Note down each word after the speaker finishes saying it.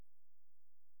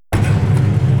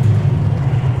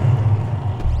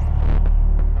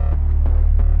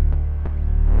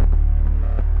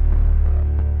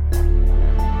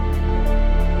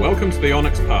welcome to the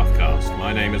Onyx Pathcast.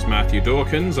 My name is Matthew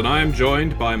Dawkins, and I am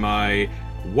joined by my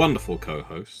wonderful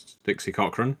co-hosts, Dixie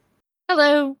Cochran.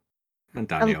 Hello. And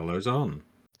Danielle Lozon.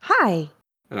 Hi.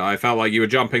 I felt like you were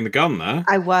jumping the gun there.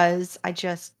 I was.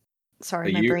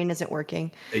 Sorry, my brain isn't working.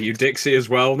 Are you Dixie as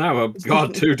well now? Oh,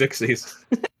 God, two Dixies.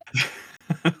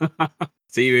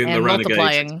 See you in and the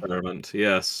multiplying. Renegade experiment,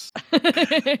 yes.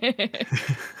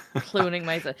 Cloning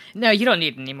myself. No, you don't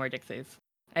need any more Dixies.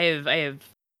 I have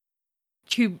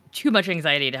too much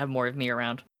anxiety to have more of me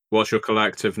around. What's your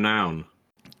collective noun?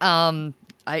 A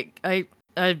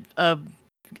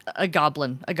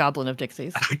goblin of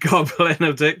Dixies. A goblin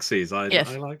of Dixies. Yes.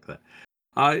 I like that.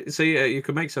 I see. You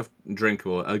can make yourself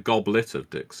drinkable. A goblet of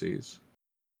Dixies.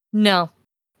 No.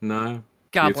 No.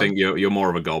 Goblin. You think you're more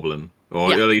of a goblin,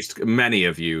 or at least many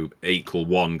of you equal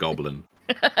one goblin.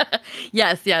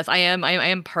 Yes. I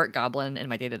am part goblin in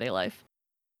my day-to-day life.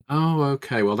 Oh,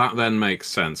 okay. Well, that then makes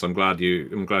sense. I'm glad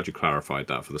you clarified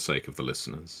that for the sake of the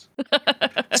listeners.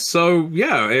 So,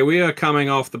 yeah, we are coming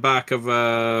off the back of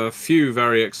a few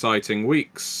very exciting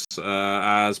weeks.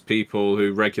 As people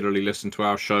who regularly listen to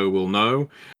our show will know,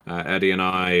 Eddie and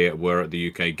I were at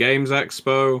the UK Games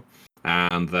Expo,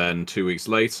 and then 2 weeks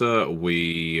later,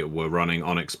 we were running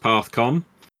Onyx PathCon.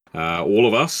 All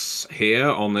of us here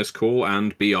on this call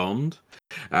and beyond.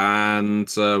 And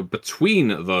between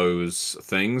those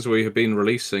things, we have been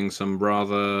releasing some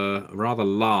rather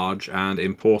large and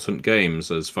important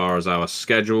games as far as our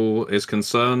schedule is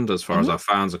concerned, as far as our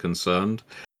fans are concerned.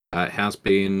 It has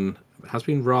been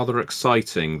rather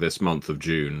exciting this month of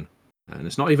June, and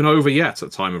it's not even over yet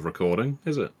at time of recording,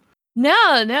 is it?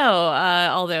 No.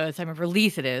 Although at time of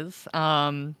release it is.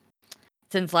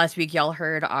 Since last week, y'all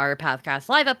heard our Pathcast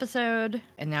live episode,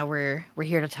 and now we're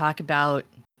here to talk about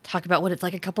what it's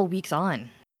like a couple weeks on,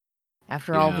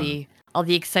 after all the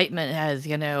excitement has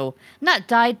not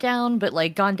died down, but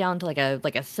like gone down to like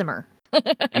a simmer.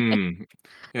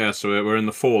 Yeah, so we're in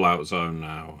the fallout zone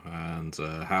now, and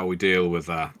how we deal with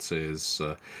that is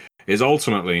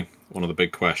ultimately one of the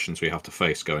big questions we have to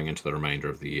face going into the remainder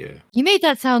of the year. You made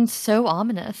that sound so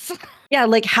ominous. Yeah,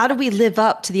 like how do we live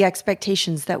up to the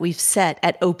expectations that we've set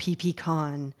at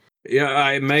OPPCon? Yeah,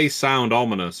 it may sound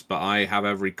ominous, but I have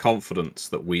every confidence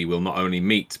that we will not only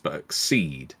meet but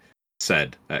exceed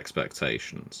said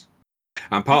expectations.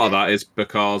 And part of that is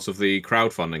because of the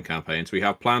crowdfunding campaigns we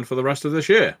have planned for the rest of this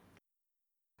year.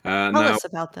 Tell us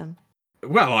about them.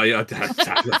 Well, I you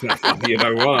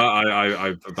know what?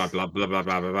 I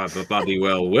bloody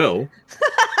well will.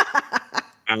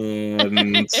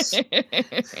 And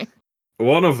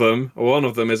one of them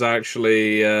is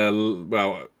actually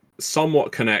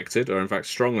somewhat connected, or in fact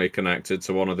strongly connected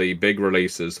to one of the big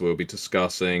releases we'll be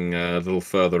discussing a little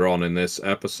further on in this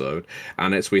episode,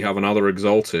 and we have another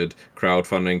Exalted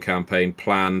crowdfunding campaign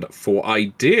planned for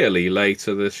ideally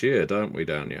later this year, don't we,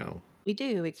 Danielle? We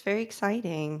do. It's very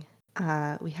exciting.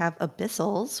 We have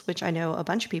Abyssals, which I know a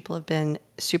bunch of people have been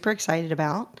super excited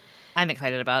about. I'm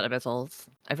excited about Abyssals.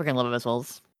 I freaking love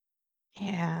Abyssals.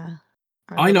 Yeah.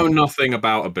 I know nothing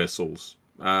about Abyssals.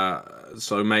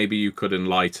 So maybe you could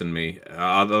enlighten me.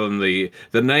 Other than the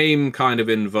name kind of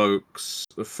invokes,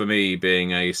 for me,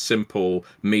 being a simple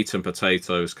meat and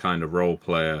potatoes kind of role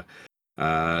player.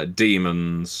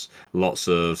 Demons, lots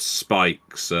of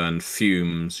spikes and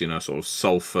fumes, sort of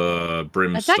sulfur,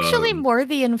 brimstone. It's actually more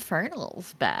the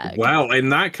Infernals bag. Well, in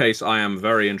that case, I am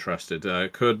very interested.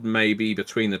 Could maybe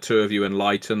between the two of you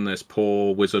enlighten this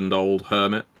poor wizened old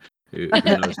hermit who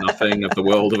knows nothing of the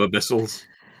world of Abyssals?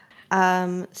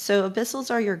 So Abyssals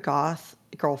are your goth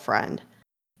girlfriend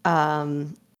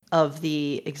of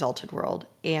the Exalted world,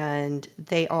 and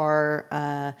they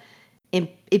are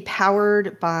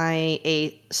empowered by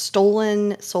a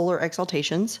stolen solar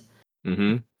exaltations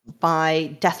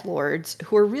by Death Lords,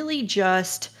 who are really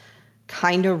just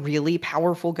kind of really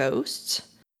powerful ghosts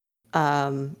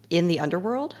in the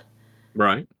underworld.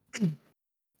 Right.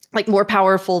 Like more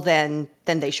powerful than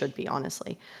they should be,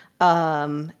 honestly.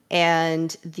 And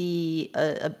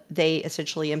they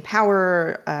essentially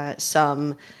empower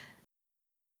some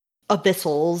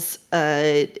Abyssals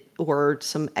or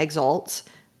some Exalts,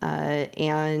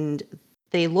 and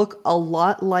they look a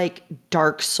lot like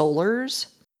Dark Solars,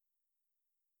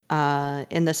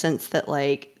 in the sense that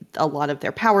like a lot of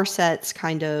their power sets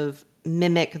kind of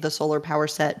mimic the solar power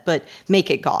set, but make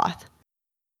it goth.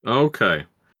 Okay.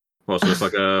 Well, so it's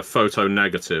like a photo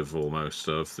negative almost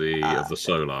of the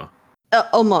solar.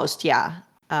 Almost, yeah.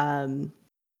 And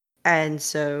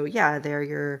so yeah, they're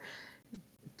your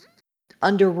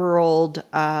underworld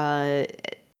bad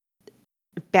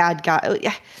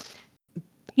guy.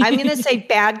 I'm gonna say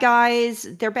bad guys.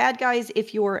 They're bad guys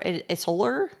if you're a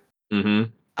solar.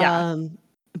 Yeah.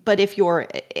 But if you're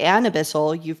an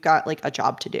abyssal, you've got like a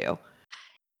job to do.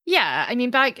 Yeah, I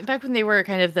mean, back when they were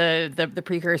kind of the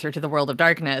precursor to the World of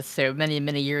Darkness, so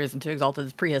many years into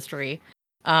Exalted's prehistory,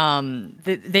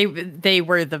 they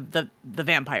were the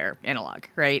vampire analog,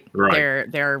 right? Right.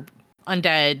 They're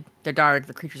undead, they're dark,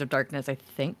 the creatures of darkness, I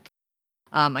think.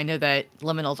 I know that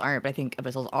liminals aren't, but I think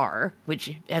abyssals are,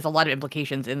 which has a lot of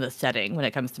implications in the setting when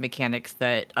it comes to mechanics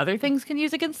that other things can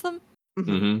use against them.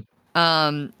 Mm-hmm.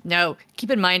 Now, keep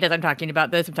in mind as I'm talking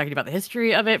about this, I'm talking about the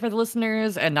history of it for the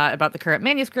listeners and not about the current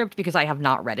manuscript because I have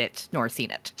not read it nor seen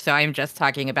it. So I'm just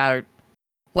talking about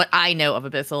what I know of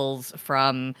abyssals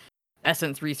from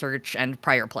Essence research and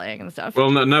prior playing and stuff.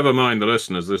 Well, never mind the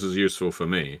listeners. This is useful for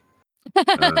me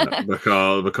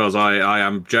because I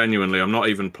am genuinely, I'm not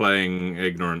even playing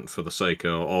ignorant for the sake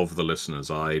of the listeners.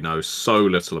 I know so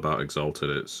little about Exalted.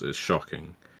 It's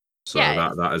shocking. So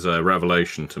Yeah. that is a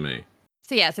revelation to me.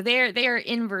 So yeah, so they are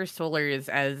inverse solars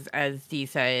as Dee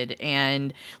said,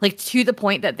 and like to the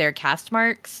point that their cast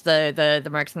marks, the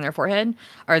marks on their forehead,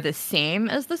 are the same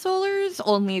as the solars,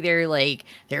 only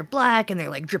they're black and they're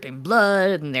like dripping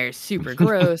blood and they're super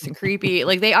gross and creepy.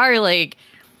 Like they are like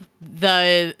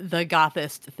the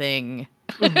gothist thing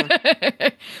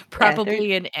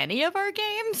probably in any of our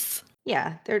games.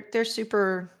 Yeah, they're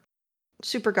super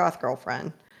goth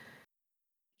girlfriend.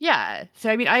 Yeah.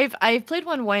 So I mean, I've played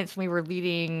one once when we were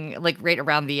leading like right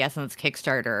around the Essence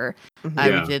Kickstarter.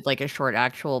 Yeah. We did like a short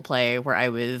actual play where I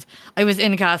was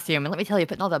in costume, and let me tell you,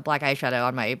 putting all that black eyeshadow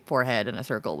on my forehead in a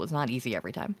circle was not easy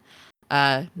every time.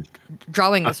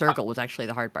 Drawing the circle was actually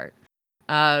the hard part.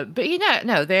 But you know,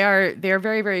 no, they are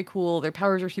very, very cool. Their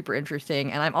powers are super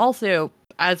interesting, and I'm also,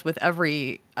 as with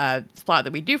every spot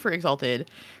that we do for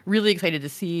Exalted, really excited to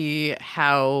see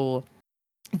how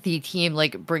the team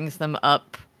like brings them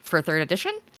up for third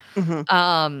edition.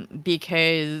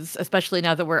 Because especially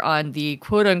now that we're on the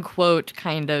quote unquote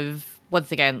kind of, once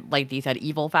again, like these had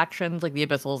evil factions, like the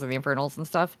Abyssals and the Infernals and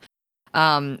stuff,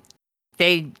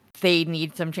 they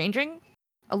need some changing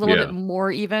a little bit more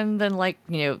even than like,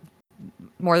 you know,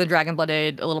 more than Dragon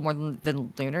Blooded, a little more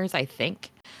than Lunars, I think.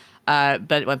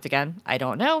 But once again, I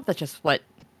don't know. That's just what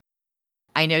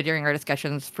I know during our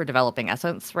discussions for developing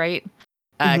Essence, right?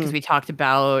 Because we talked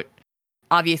about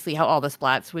obviously how all the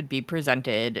splats would be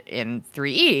presented in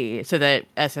 3E so that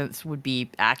Essence would be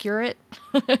accurate.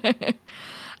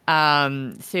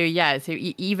 So yeah, so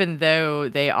even though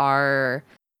they are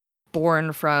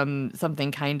born from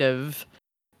something kind of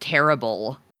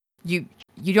terrible, you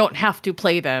don't have to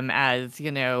play them as,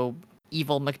 you know,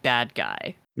 evil McBad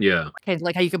guy. Yeah. Kind of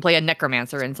like how you can play a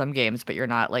necromancer in some games, but you're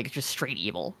not like just straight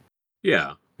evil.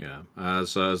 Yeah. Yeah.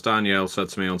 As Danielle said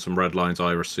to me on some red lines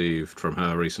I received from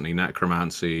her recently,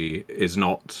 necromancy is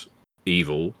not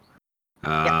evil.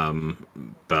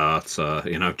 But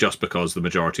you know, just because the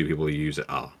majority of people who use it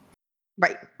are.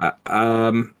 Right.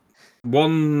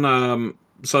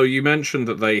 So you mentioned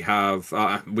that they have.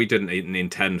 We didn't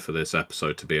intend for this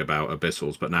episode to be about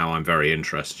abyssals, but now I'm very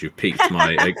interested. You've piqued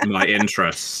my my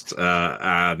interest,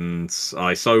 and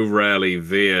I so rarely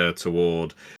veer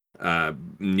toward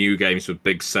new games with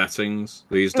big settings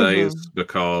these days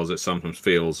because it sometimes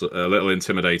feels a little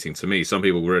intimidating to me. Some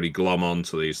people really glom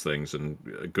onto these things, and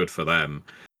good for them.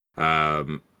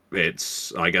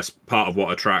 It's, I guess, part of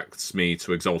what attracts me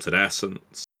to Exalted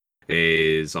Essence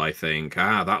is I think,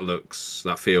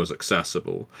 that feels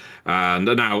accessible. And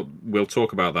now we'll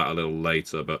talk about that a little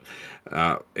later, but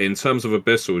in terms of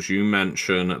Abyssals, you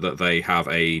mention that they have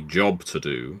a job to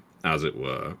do, as it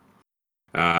were.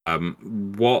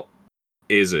 What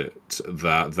is it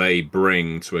that they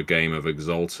bring to a game of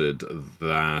Exalted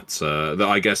that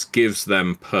I guess gives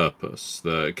them purpose,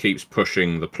 that keeps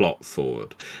pushing the plot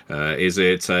forward? Is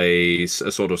it a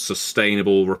sort of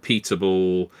sustainable,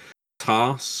 repeatable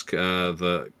task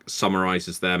that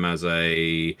summarizes them as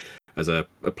a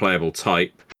playable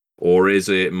type, or is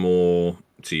it more,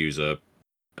 to use a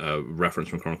reference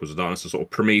from Chronicles of Darkness, a sort of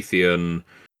Promethean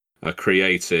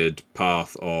created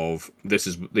path of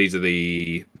these are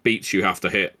the beats you have to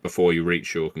hit before you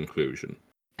reach your conclusion?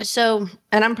 So,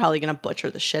 and I'm probably going to butcher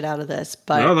the shit out of this,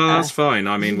 but no, that's fine.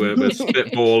 I mean, we're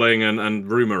spitballing and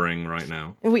rumoring right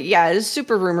now. It is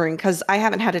super rumoring because I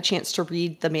haven't had a chance to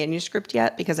read the manuscript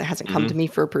yet because it hasn't come to me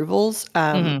for approvals.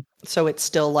 So it's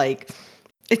still like,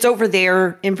 it's over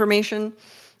their information.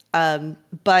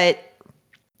 But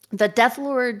the Death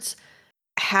Lords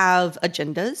have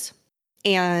agendas,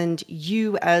 and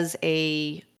you as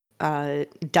a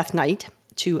Death Knight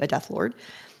to a Death Lord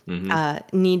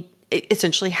need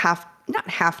essentially not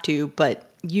have to,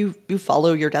 but you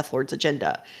follow your Death Lord's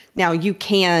agenda. Now you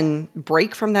can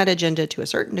break from that agenda to a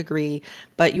certain degree,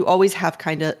 but you always have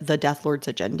kind of the Death Lord's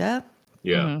agenda.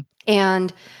 Yeah.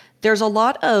 And there's a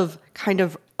lot of kind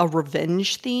of a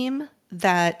revenge theme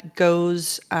that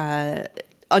goes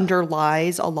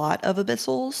underlies a lot of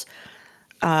Abyssals,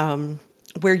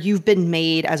 where you've been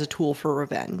made as a tool for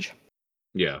revenge.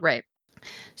 Yeah. Right.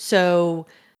 So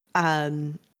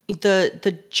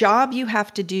the job you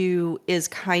have to do is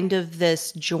kind of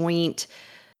this joint.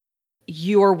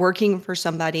 You're working for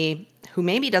somebody who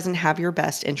maybe doesn't have your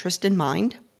best interest in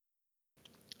mind.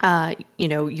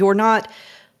 You're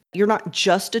not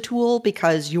just a tool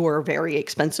because you're a very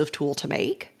expensive tool to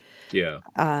make. Yeah.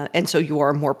 And so you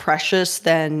are more precious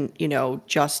than,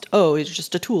 it's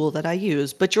just a tool that I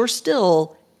use, but you're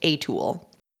still a tool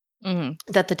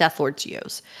that the Death Lords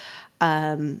use.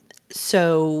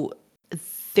 So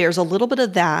there's a little bit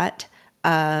of that.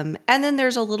 And then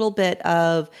there's a little bit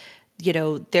of,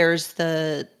 there's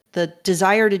the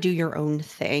desire to do your own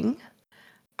thing.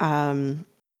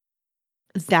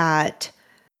 That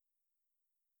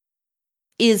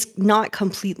is not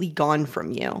completely gone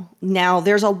from you. Now,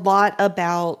 there's a lot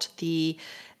about the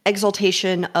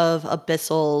exaltation of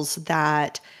Abyssals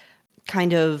that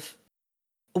kind of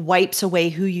wipes away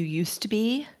who you used to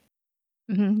be.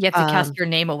 You have to cast your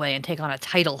name away and take on a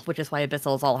title, which is why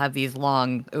Abyssals all have these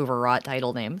long, overwrought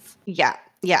title names. Yeah.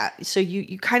 So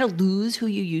you kind of lose who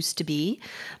you used to be.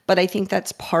 But I think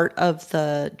that's part of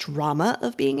the drama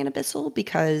of being an Abyssal,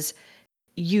 because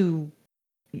you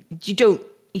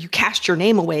cast your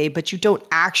name away, but you don't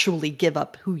actually give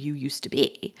up who you used to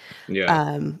be.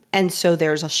 Yeah. And so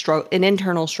there's an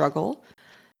internal struggle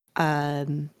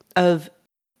of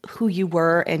who you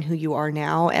were and who you are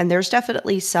now. And there's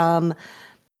definitely some,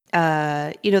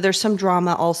 there's some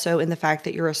drama also in the fact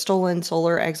that you're a stolen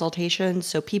solar exaltation.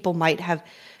 So people might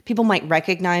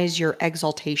recognize your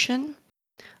exaltation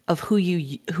of who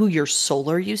your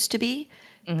solar used to be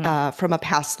from a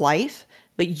past life,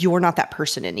 but you're not that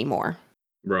person anymore.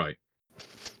 Right.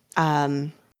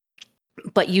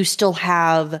 But you still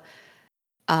have,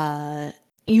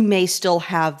 you may still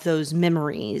have those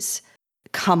memories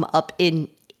come up in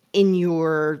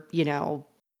your,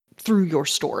 through your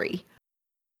story,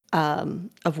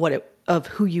 of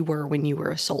who you were when you were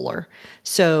a solar.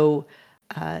 So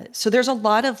there's a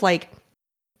lot of like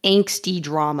angsty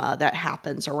drama that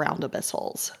happens around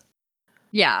Abyssals.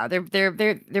 Yeah, they're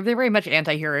very much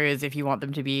anti-heroes if you want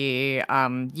them to be.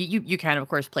 You can of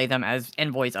course play them as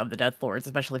envoys of the Death Lords,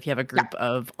 especially if you have a group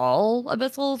of all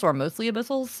Abyssals or mostly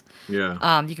Abyssals.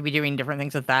 Yeah. You could be doing different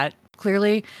things with that.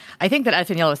 Clearly, I think that as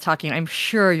Danielle was talking, I'm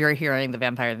sure you're hearing the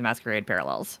Vampire the Masquerade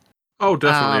parallels. Oh,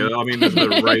 definitely. I mean, there's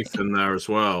the Wraith in there as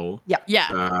well.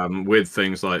 Yeah. With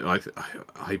things like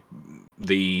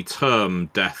the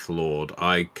term Death Lord,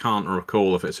 I can't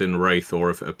recall if it's in Wraith or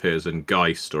if it appears in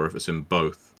Geist or if it's in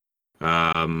both.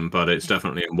 But it's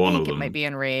definitely in one of them. It might be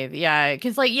in Wraith. Yeah,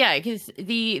 because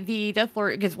the Death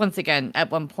Lord, because once again,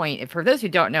 at one point, for those who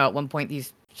don't know, at one point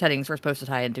these settings were supposed to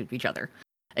tie into each other.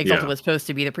 Exalted was supposed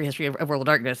to be the prehistory of World of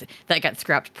Darkness. That got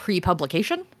scrapped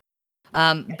pre-publication.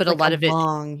 But a lot of it,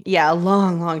 a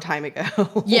long time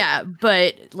ago. Yeah,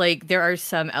 but like there are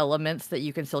some elements that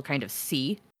you can still kind of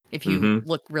see if you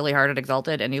look really hard at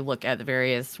Exalted and you look at the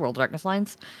various World of Darkness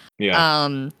lines.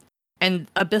 Yeah.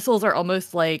 And Abyssals are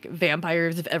almost like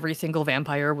vampires if every single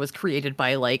vampire was created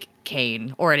by like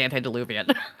Cain or an antediluvian,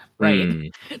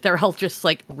 right? They're all just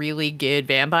like really good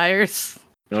vampires.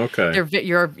 Okay.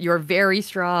 You're very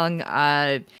strong.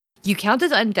 You count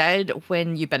as undead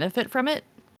when you benefit from it.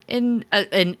 In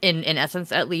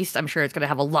essence, at least, I'm sure it's going to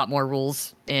have a lot more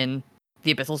rules in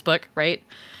the Abyssals book, right?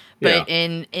 But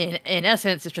in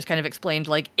essence, it's just kind of explained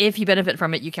like if you benefit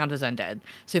from it, you count as undead.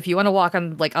 So if you want to walk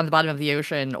on the bottom of the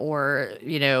ocean or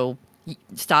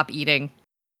stop eating,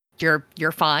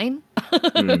 you're fine.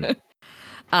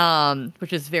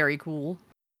 Which is very cool.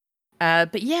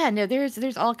 But yeah, no,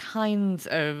 there's all kinds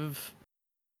of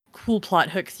cool plot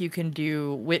hooks you can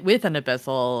do with an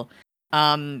Abyssal.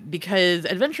 Because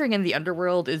adventuring in the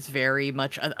underworld is very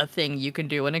much a thing you can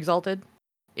do in Exalted.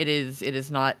 It is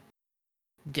not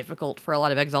difficult for a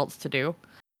lot of Exalts to do.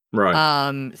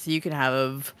 Right. So you can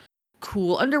have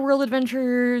cool underworld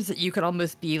adventures. You could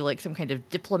almost be like some kind of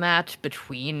diplomat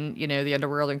between, the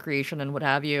underworld and creation and what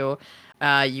have you.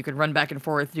 You can run back and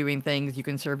forth doing things. You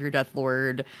can serve your Death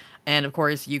Lord. And of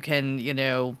course you can,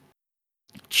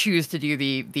 choose to do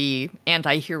the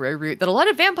anti-hero route that a lot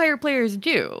of vampire players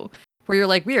do. Where you're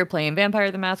like, we are playing Vampire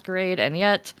the Masquerade, and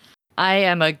yet I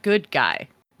am a good guy,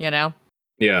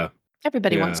 Yeah.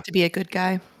 Everybody wants to be a good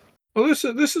guy. Well,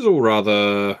 this is all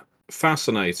rather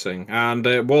fascinating, and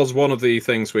it was one of the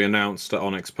things we announced at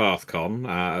Onyx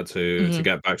PathCon. To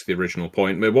get back to the original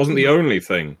point, it wasn't the only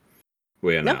thing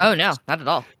we announced. Oh no, not at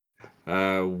all.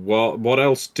 What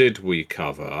else did we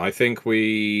cover? I think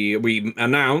we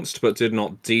announced but did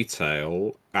not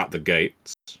detail At the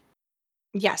Gates.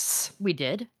 Yes, we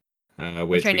did.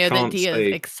 Which I know that can't Dia say...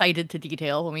 is excited to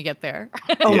detail when we get there.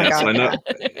 Oh yes, my God,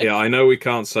 I know. Yeah, I know we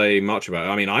can't say much about it.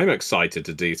 I mean, I'm excited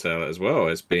to detail it as well.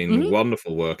 It's been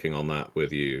wonderful working on that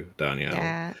with you, Danielle.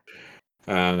 Yeah.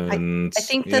 And I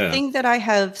think the thing that I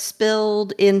have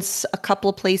spilled in a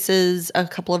couple of places, a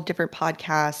couple of different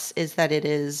podcasts, is that it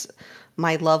is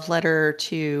my love letter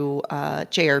to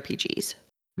JRPGs.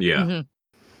 Yeah.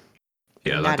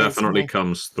 Yeah, that definitely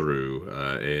comes through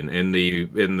in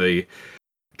the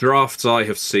drafts I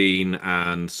have seen,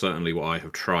 and certainly what I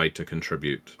have tried to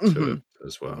contribute to it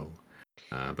as well.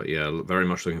 But yeah, very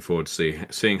much looking forward to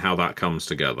seeing how that comes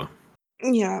together.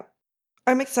 Yeah,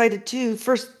 I'm excited too.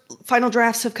 First final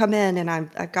drafts have come in, and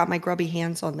I've got my grubby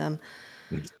hands on them.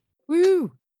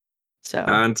 Woo! So,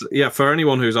 and yeah, for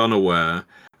anyone who's unaware,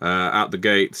 At the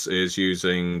Gates is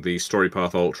using the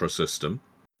StoryPath Ultra system.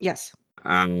 Yes.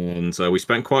 And we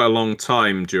spent quite a long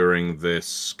time during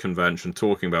this convention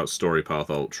talking about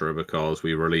StoryPath Ultra because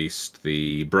we released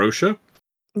the brochure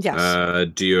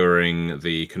during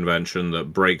the convention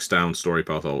that breaks down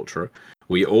StoryPath Ultra.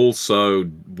 We also,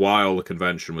 while the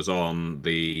convention was on,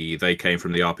 They Came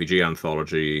from the RPG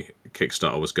Anthology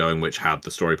Kickstarter was going, which had the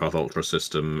StoryPath Ultra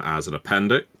system as an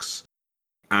appendix.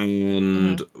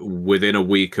 And within a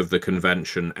week of the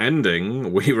convention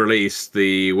ending, we released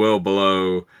the World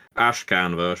Below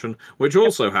Ashcan version, which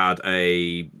also had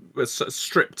a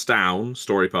stripped down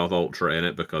StoryPath Ultra in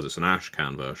it because it's an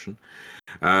Ashcan version.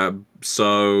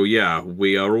 So yeah,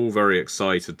 we are all very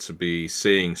excited to be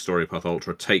seeing StoryPath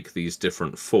Ultra take these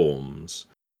different forms.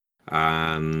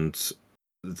 And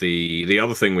the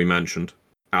other thing we mentioned,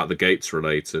 At the Gates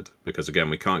related, because again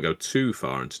we can't go too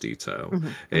far into detail,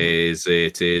 is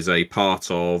it is a part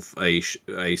of a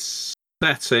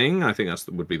setting, I think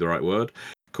would be the right word,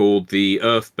 called the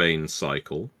Earthbane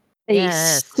cycle. A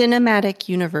cinematic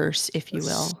universe, if you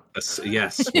will.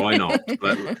 Yes, why not?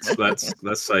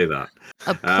 let's say that.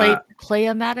 A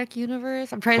playamatic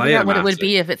universe? I'm trying to figure out what it would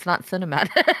be if it's not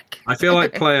cinematic. I feel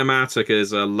like playamatic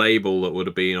is a label that would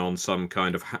have been on some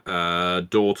kind of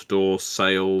door-to-door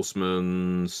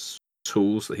salesman's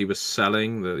tools that he was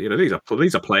selling. These are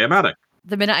playamatic.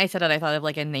 The minute I said it, I thought of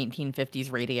like a 1950s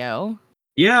radio.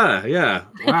 Yeah.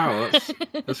 Wow,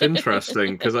 that's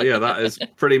interesting because that is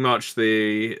pretty much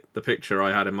the picture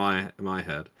I had in my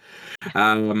head.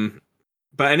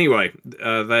 But anyway,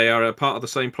 they are a part of the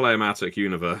same Playamatic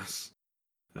universe.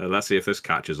 Let's see if this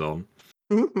catches on.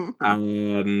 And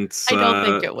I don't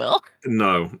think it will.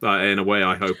 No, in a way,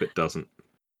 I hope it doesn't.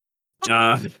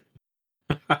 Tune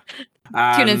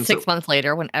in 6 months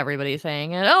later when everybody's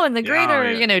saying it. Oh, in the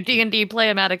greater, D&D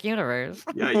Playamatic universe.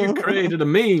 Yeah, you created a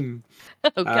meme.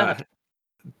 Oh God.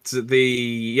 So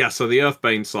the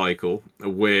Earthbane cycle,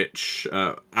 which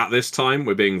at this time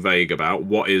we're being vague about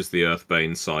what is the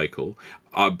Earthbane cycle,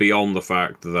 beyond the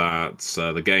fact that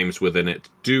the games within it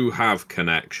do have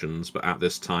connections, but at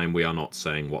this time we are not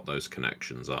saying what those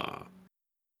connections are.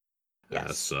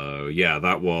 Yes.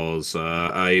 That was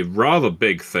a rather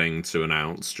big thing to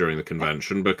announce during the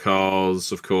convention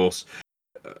because, of course,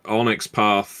 Onyx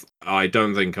Path, I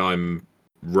don't think I'm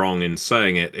wrong in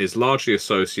saying it, is largely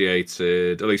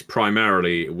associated, at least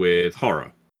primarily, with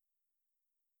horror.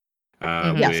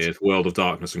 With World of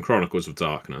Darkness and Chronicles of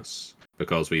Darkness,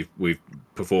 because we've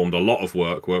performed a lot of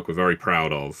work we're very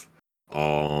proud of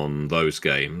on those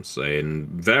games in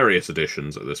various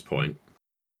editions at this point.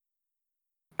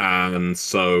 And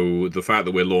so the fact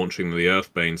that we're launching the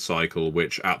Earthbane cycle,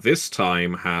 which at this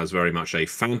time has very much a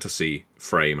fantasy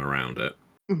frame around it,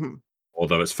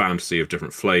 although it's fantasy of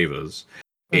different flavors,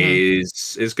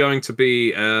 is going to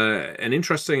be an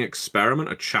interesting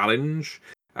experiment, a challenge,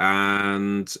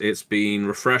 and it's been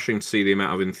refreshing to see the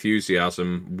amount of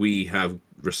enthusiasm we have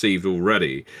received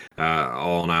already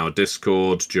on our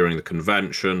Discord during the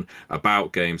convention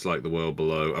about games like The World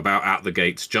Below, about At the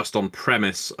Gates, just on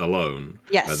premise alone.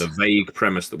 Yes. The vague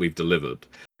premise that we've delivered.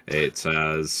 It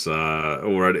has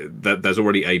there's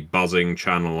already a buzzing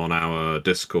channel on our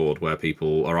Discord where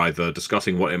people are either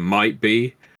discussing what it might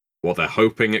be, what they're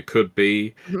hoping it could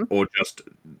be, or just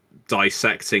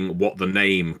dissecting what the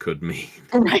name could mean.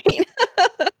 Right.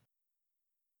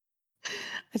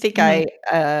 I think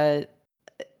I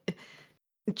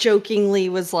jokingly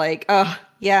was like, "Oh,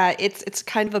 yeah, it's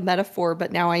kind of a metaphor,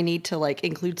 but now I need to like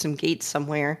include some gates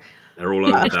somewhere." They're all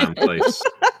over the damn place.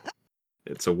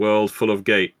 It's a world full of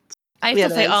gates. I Yeah,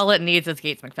 still say it is. all it needs is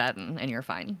Gates McFadden, and you're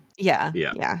fine. Yeah.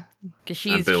 Yeah. Yeah. Because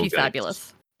And Bill she's Gates.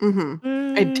 fabulous.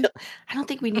 Mm-hmm. I don't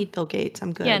think we need Bill Gates.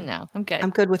 I'm good. Yeah, no, I'm good. I'm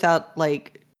good without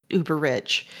like uber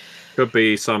rich. Could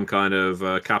be some kind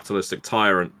of capitalistic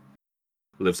tyrant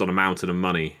lives on a mountain of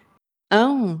money.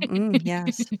 Oh,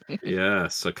 yes.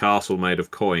 Yes, a castle made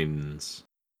of coins.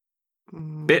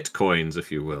 Bitcoins,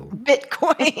 if you will.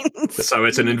 Bitcoins. So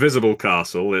it's an invisible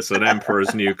castle. It's an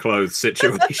Emperor's New Clothes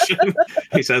situation.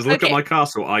 He says, "Look at my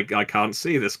castle. I can't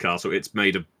see this castle. It's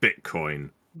made of Bitcoin."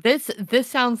 This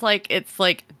sounds like it's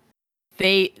like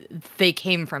they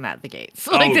came from At the Gates.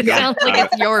 Oh, Like this God. sounds like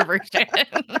it's your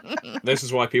version. This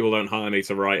is why people don't hire me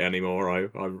to write anymore. I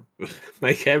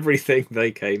make everything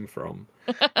they came from.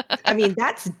 I mean,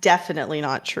 that's definitely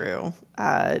not true.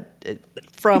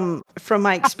 From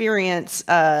my experience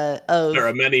of There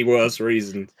are many worse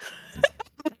reasons.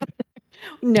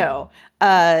 no,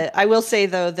 I will say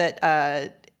though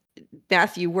that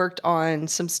Matthew worked on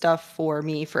some stuff for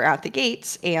me for At the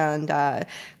Gates, and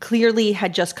clearly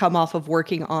had just come off of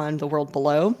working on The World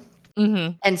Below,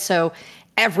 and so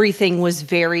everything was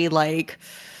very like,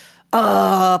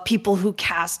 people who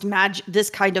cast magic, this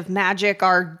kind of magic,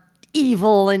 are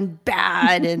evil and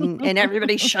bad, and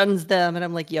everybody shuns them, and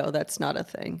I'm like, yo, that's not a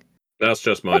thing. That's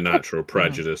just my natural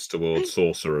prejudice towards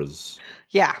sorcerers.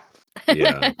 Yeah,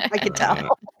 Yeah, I could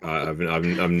tell. I've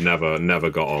never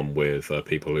got on with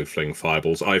people who fling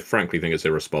fireballs. I frankly think it's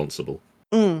irresponsible.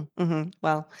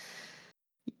 Well,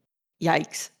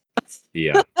 yikes.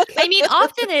 Yeah. I mean,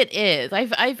 often it is.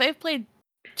 I've played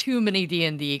too many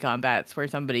D&D combats where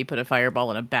somebody put a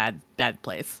fireball in a bad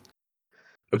place.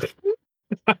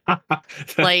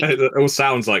 Like, it all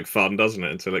sounds like fun, doesn't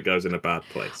it? Until it goes in a bad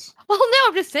place. well, no,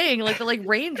 I'm just saying, like the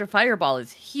range of fireball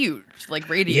is huge, like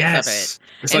radius of it.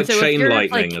 It's And like so if chain you're,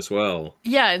 lightning like- as well.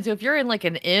 Yeah, and so if you're in like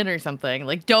an inn or something,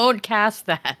 like don't cast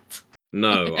that.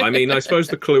 No, I mean, I suppose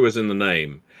the clue is in the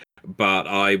name, but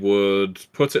I would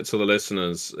put it to the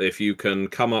listeners, if you can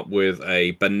come up with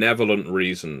a benevolent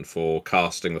reason for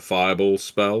casting the fireball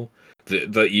spell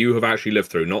that you have actually lived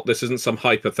through. Not this isn't some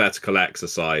hypothetical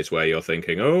exercise where you're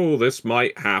thinking, oh, this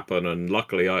might happen, and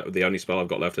luckily the only spell I've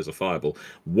got left is a fireball.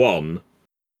 One,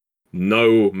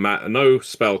 no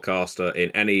spellcaster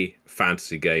in any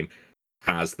fantasy game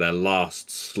has their last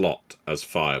slot as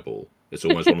fireball. It's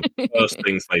almost one of the first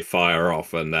things they fire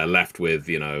off, and they're left with,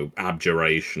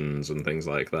 abjurations and things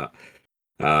like that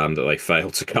that they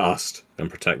fail to cast and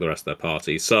protect the rest of their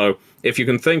party. So if you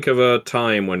can think of a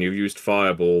time when you used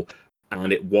fireball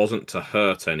and it wasn't to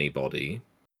hurt anybody,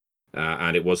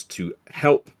 and it was to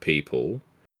help people,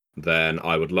 then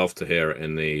I would love to hear it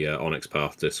in the Onyx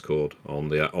Path Discord on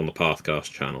the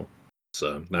Pathcast channel.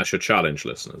 So that's your challenge,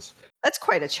 listeners. That's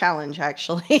quite a challenge,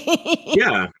 actually.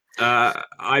 Yeah.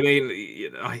 I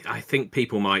mean, I think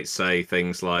people might say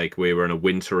things like we were in a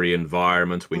wintry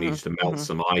environment, we needed to melt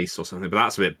some ice or something, but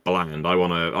that's a bit bland. I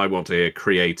want to hear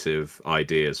creative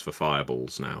ideas for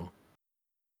fireballs now.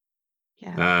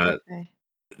 Yeah. Okay.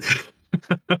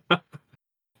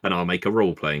 And I'll make a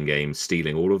role-playing game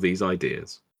stealing all of these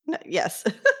ideas. No, yes.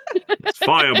 It's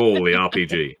Fireball, the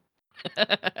RPG.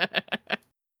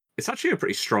 It's actually a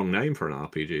pretty strong name for an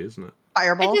RPG, isn't it?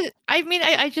 Fireball.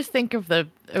 I just think of the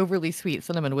overly sweet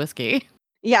cinnamon whiskey.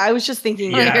 Yeah, I was just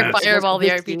thinking. Yeah. Fireball, the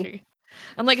whiskey. RPG.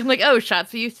 I'm like, oh,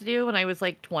 shots we used to do when I was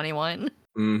like 21.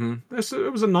 Mm-hmm.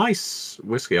 It was a nice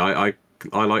whiskey. I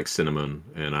like cinnamon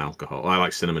in alcohol. I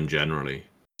like cinnamon generally.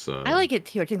 So I like it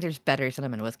too. I think there's better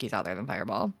cinnamon whiskeys out there than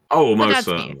Fireball. Oh, But most that's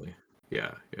me. certainly.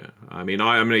 Yeah. I mean,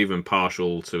 I am even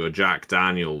partial to a Jack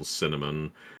Daniel's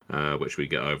cinnamon, which we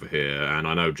get over here, and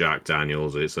I know Jack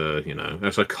Daniel's is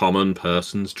it's a common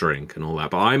person's drink and all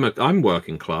that. But I'm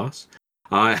working class.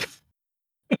 I'm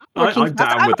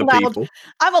down with the people.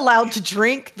 I'm allowed to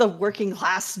drink the working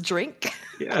class drink.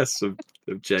 Yes, of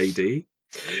JD.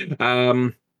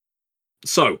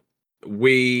 So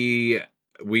we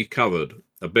covered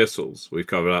Abyssals. We've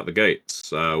covered Out the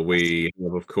Gates. We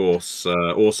have, of course,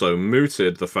 also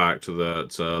mooted the fact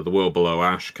that The World Below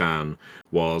Ashcan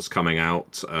was coming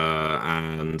out,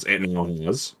 and it now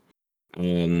has.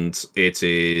 And it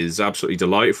is absolutely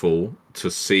delightful to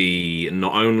see,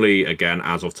 not only, again,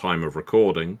 as of time of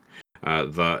recording,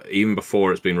 that even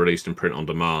before it's been released in print on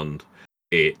demand,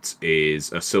 it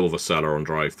is a silver seller on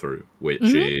drive-thru, which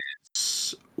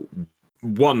is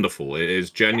wonderful. It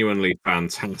is genuinely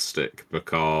fantastic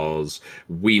because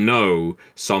we know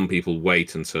some people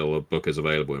wait until a book is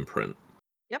available in print.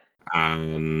 Yep.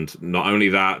 And not only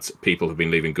that, people have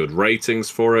been leaving good ratings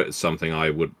for it. It's something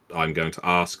I'm going to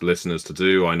ask listeners to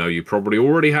do. I know you probably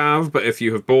already have, but if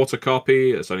you have bought a copy,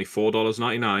 it's only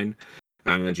 $4.99.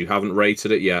 and you haven't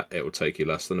rated it yet, it will take you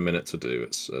less than a minute to do.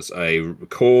 It's a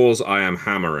cause I am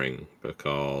hammering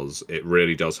because it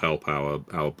really does help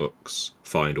our books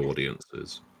find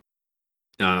audiences.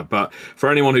 But for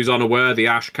anyone who's unaware, the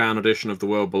Ashcan edition of The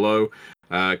World Below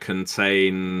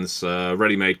contains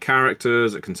ready-made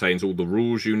characters. It contains all the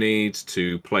rules you need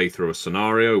to play through a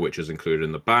scenario, which is included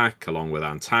in the back, along with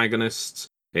antagonists.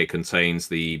 It contains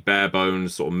the bare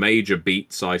bones, sort of major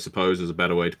beats, I suppose, is a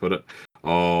better way to put it,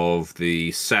 of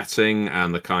the setting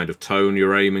and the kind of tone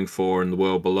you're aiming for in The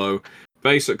World Below.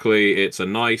 Basically, it's a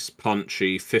nice,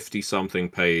 punchy, 50-something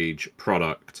page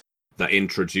product that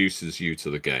introduces you to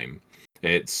the game.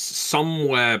 It's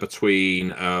somewhere between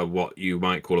what you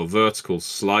might call a vertical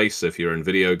slice if you're in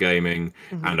video gaming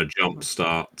and a jump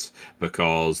start,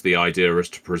 because the idea is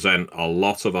to present a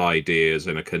lot of ideas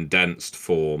in a condensed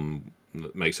form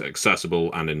that makes it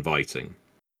accessible and inviting.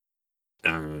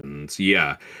 And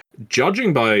yeah,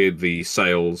 judging by the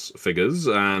sales figures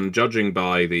and judging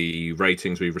by the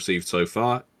ratings we've received so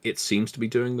far, it seems to be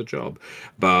doing the job.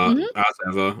 But as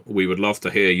ever, we would love to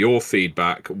hear your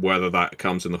feedback, whether that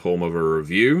comes in the form of a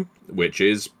review, which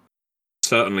is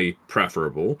certainly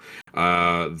preferable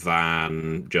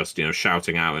than just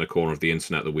shouting out in a corner of the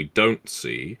internet that we don't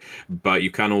see. But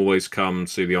you can always come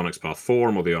to the Onyx Path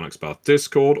forum or the Onyx Path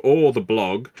Discord or the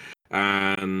blog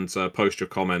and post your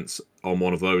comments on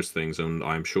one of those things, and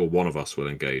I'm sure one of us will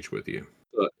engage with you.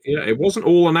 But yeah, it wasn't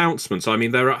all announcements. I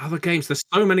mean, there are other games. There's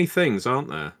so many things, aren't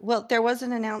there? Well, there was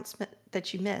an announcement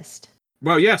that you missed.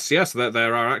 Well, yes,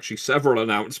 there are actually several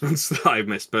announcements that I've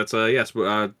missed, but yes,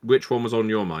 which one was on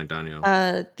your mind, Danielle?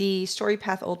 The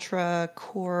StoryPath Ultra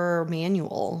core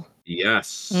manual.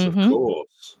 Yes, of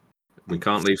course. We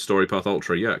can't leave StoryPath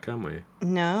Ultra yet, can we?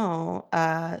 No.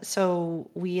 So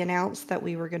we announced that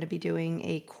we were going to be doing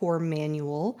a core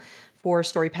manual for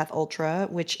StoryPath Ultra,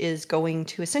 which is going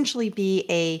to essentially be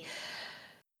a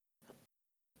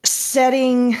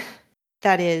setting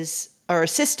that is, or a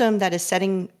system that is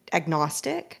setting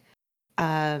agnostic,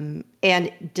 and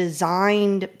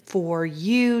designed for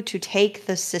you to take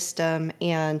the system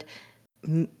and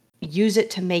use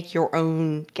it to make your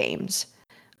own games.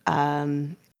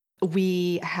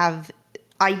 We have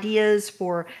ideas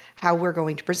for how we're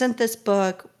going to present this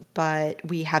book, but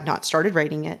we have not started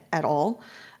writing it at all.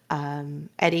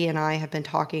 Eddie and I have been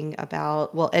talking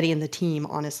about, well, Eddie and the team,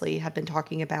 honestly, have been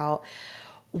talking about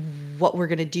what we're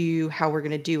going to do, how we're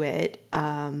going to do it.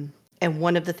 And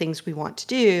one of the things we want to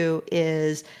do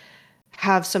is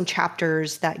have some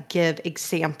chapters that give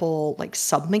example, like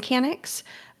sub-mechanics,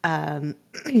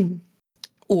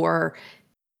 or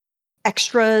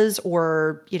extras,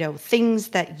 or things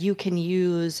that you can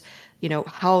use.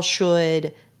 How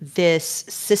should this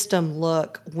system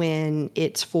look when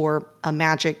it's for a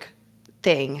magic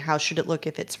thing? How should it look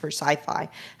if it's for sci-fi?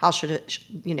 How should it,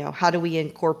 how do we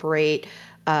incorporate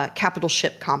capital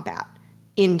ship combat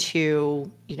into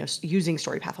using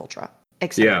StoryPath Ultra,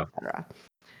 et cetera, et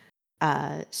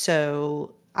cetera.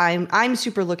 So I'm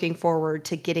super looking forward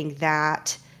to getting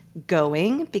that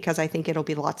going, because I think it'll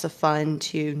be lots of fun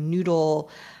to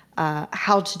noodle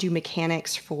how to do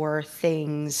mechanics for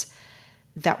things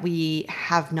that we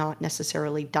have not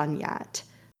necessarily done yet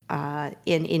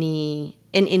in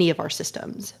any of our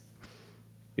systems.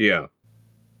 Yeah.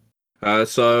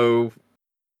 So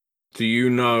do you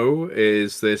know,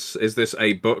 is this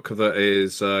a book that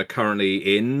is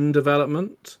currently in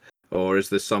development, or is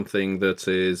this something that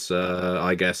is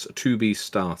I guess to be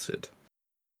started?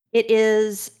 It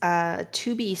is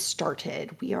to be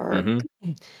started. We are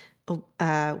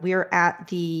we are at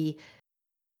the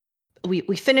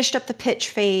we finished up the pitch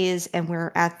phase, and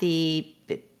we're at the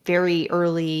very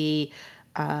early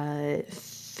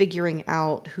figuring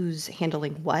out who's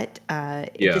handling what.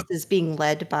 This is being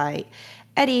led by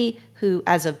Eddie, who,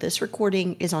 as of this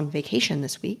recording, is on vacation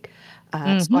this week.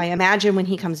 So I imagine when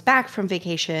he comes back from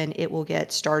vacation, it will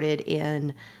get started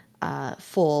in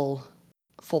full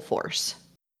force.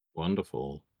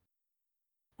 Wonderful.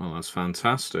 Well, that's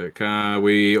fantastic.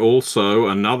 We also,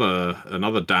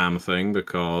 another damn thing,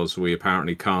 because we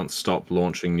apparently can't stop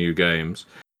launching new games,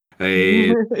 that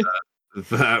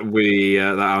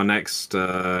our next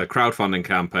crowdfunding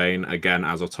campaign, again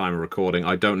as of time of recording,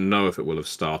 I don't know if it will have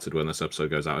started when this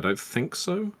episode goes out. I don't think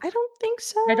so. I don't think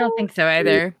so. I don't think so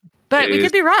either. But we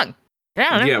could be wrong. I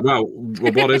don't know. Yeah, well,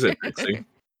 what is it, Dixie?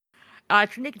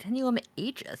 Trinity Continuum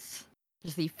Aegis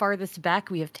is the farthest back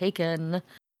we have taken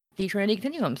the Trinity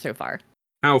Continuum so far.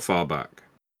 How far back?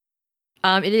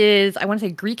 It is, I want to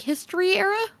say, Greek history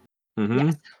era.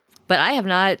 Yes. But I have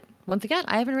not. Once again,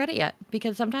 I haven't read it yet,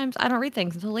 because sometimes I don't read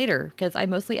things until later, because I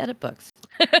mostly edit books.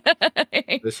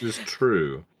 This is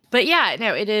true. But yeah,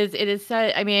 no, it is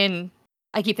set. I mean,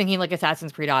 I keep thinking like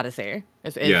Assassin's Creed Odyssey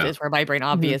is where my brain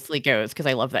obviously goes because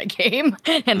I love that game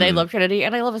and I love Trinity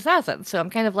and I love Assassins. So I'm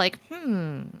kind of like,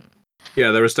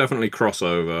 Yeah, there is definitely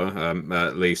crossover,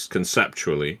 at least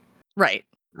conceptually. Right.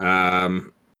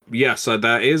 Yeah, so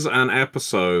there is an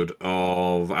episode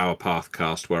of our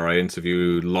Pathcast where I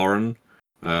interviewed Lauren,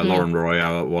 Lauren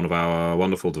Roy, one of our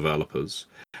wonderful developers,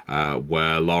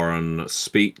 where Lauren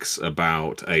speaks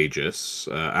about Aegis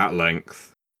at length.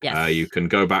 Yes. You can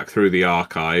go back through the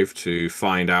archive to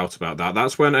find out about that.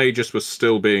 That's when Aegis was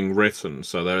still being written,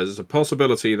 so there is a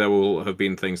possibility there will have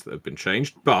been things that have been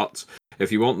changed. But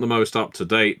if you want the most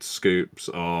up-to-date scoops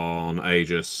on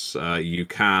Aegis, you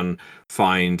can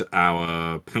find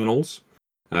our panels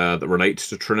that relate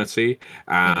to Trinity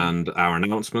and our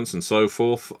announcements and so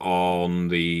forth on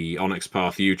the Onyx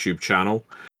Path YouTube channel.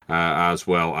 As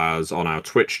well as on our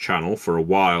Twitch channel for a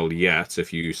while yet.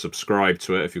 If you subscribe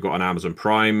to it, if you've got an Amazon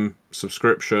Prime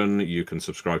subscription, you can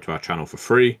subscribe to our channel for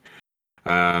free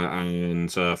and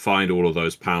find all of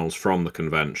those panels from the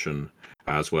convention,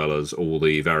 as well as all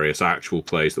the various actual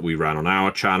plays that we ran on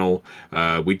our channel.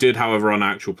 We did, however, run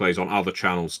actual plays on other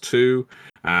channels too,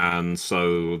 and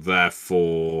so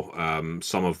therefore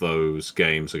some of those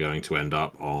games are going to end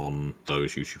up on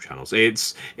those YouTube channels.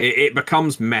 It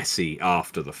becomes messy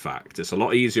after the fact. It's a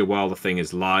lot easier while the thing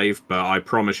is live, but I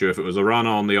promise you, if it was a run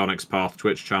on the Onyx Path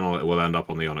Twitch channel, it will end up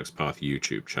on the Onyx Path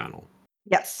YouTube channel.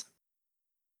 Yes.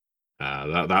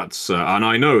 That's and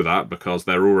I know that because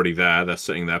they're already there. They're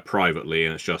sitting there privately,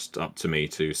 and it's just up to me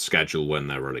to schedule when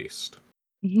they're released.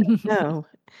 No.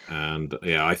 And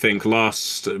yeah, I think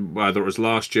whether it was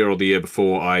last year or the year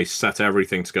before, I set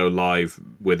everything to go live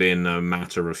within a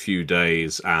matter of a few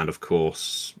days, and of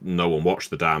course, no one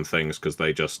watched the damn things because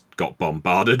they just got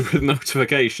bombarded with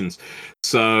notifications.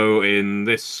 So in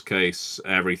this case,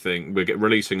 we're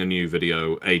releasing a new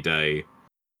video a day.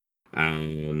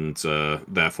 And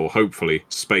therefore, hopefully,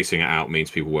 spacing it out means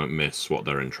people won't miss what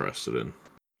they're interested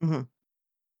in.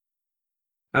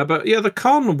 But yeah, the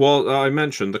con I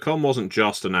mentioned the con wasn't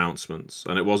just announcements,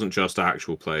 and it wasn't just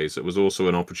actual plays. It was also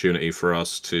an opportunity for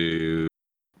us to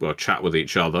chat with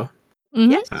each other,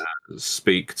 Yes.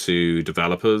 speak to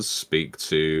developers, speak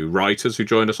to writers who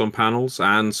joined us on panels,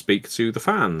 and speak to the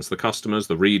fans, the customers,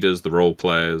 the readers, the role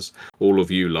players, all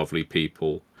of you lovely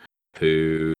people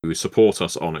who support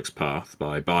us Onyx Path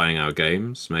by buying our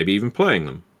games, maybe even playing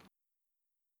them.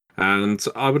 And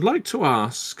I would like to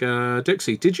ask,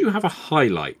 Dixie, did you have a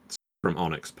highlight from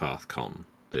Onyx Path Con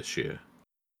this year?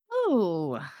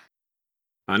 Oh.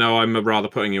 I know I'm rather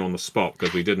putting you on the spot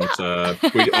because I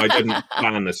didn't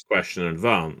plan this question in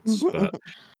advance, but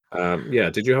yeah,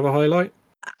 did you have a highlight?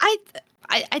 I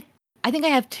think I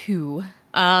have two.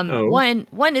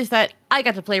 One is that I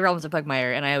got to play Realms of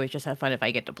Pugmire, and I always just have fun if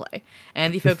I get to play.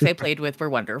 And the folks I played with were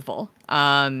wonderful.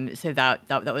 So that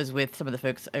was with some of the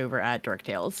folks over at Dork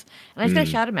Tales, and I just gotta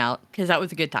shout them out because that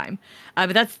was a good time.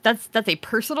 But that's a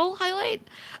personal highlight.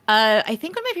 I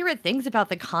think one of my favorite things about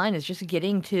the con is just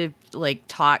getting to like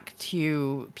talk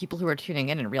to people who are tuning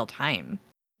in real time.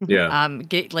 Yeah.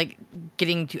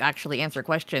 Getting to actually answer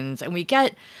questions, and we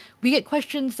get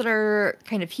questions that are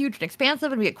kind of huge and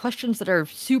expansive, and we get questions that are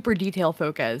super detail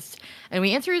focused, and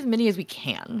we answer as many as we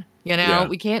can.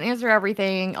 We can't answer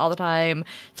everything all the time.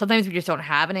 Sometimes we just don't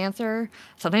have an answer.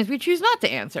 Sometimes we choose not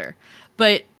to answer.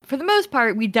 But for the most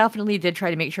part, we definitely did try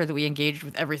to make sure that we engaged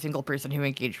with every single person who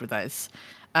engaged with us.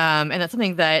 And that's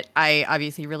something that I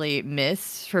obviously really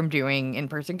miss from doing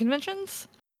in-person conventions.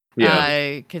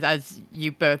 Yeah. Because as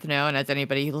you both know, and as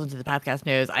anybody who listens to the podcast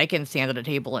knows, I can stand at a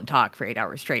table and talk for 8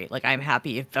 hours straight. Like, I'm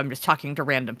happy if I'm just talking to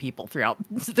random people throughout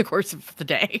the course of the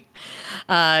day.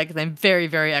 Because I'm very,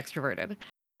 very extroverted.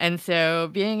 And so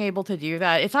being able to do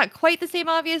that, it's not quite the same,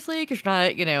 obviously, because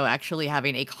you're not, actually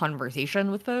having a conversation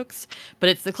with folks, but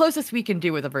it's the closest we can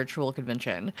do with a virtual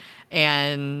convention.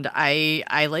 And I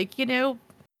like,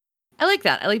 I like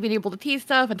that. I like being able to tease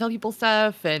stuff and tell people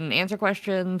stuff and answer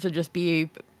questions and just be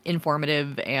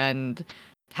informative and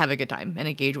have a good time and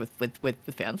engage with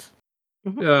fans.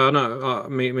 Yeah, no,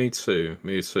 me too.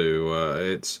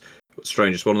 It's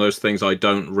strange. It's one of those things I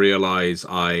don't realize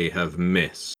I have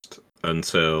missed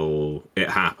until it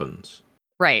happens.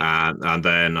 Right. And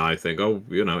then I think,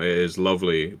 it is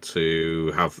lovely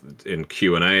to have in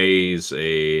Q&As,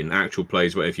 in actual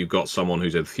plays, where if you've got someone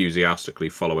who's enthusiastically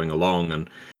following along and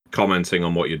commenting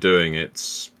on what you're doing,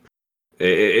 it's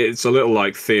a little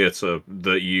like theatre that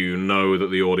that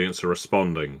the audience are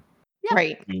responding. Yeah.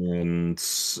 Right. And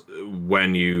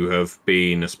when you have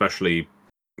been, especially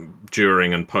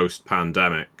during and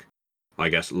post-pandemic, I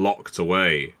guess, locked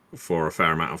away for a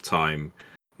fair amount of time,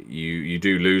 you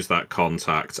do lose that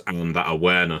contact and that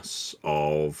awareness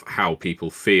of how people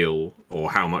feel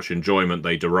or how much enjoyment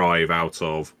they derive out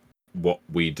of what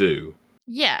we do.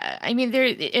 Yeah, I mean,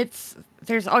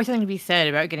 there's always something to be said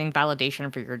about getting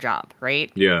validation for your job,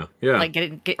 right? Yeah, Like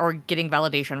getting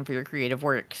validation for your creative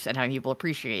works and having people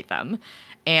appreciate them.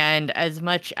 And as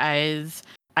much as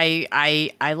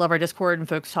I love our Discord and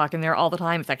folks talking there all the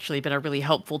time, it's actually been a really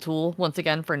helpful tool once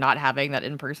again for not having that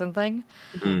in-person thing.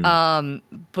 Mm.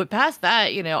 But past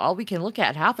that, all we can look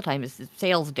at half the time is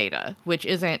sales data, which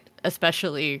isn't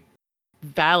especially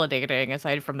validating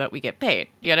aside from that we get paid,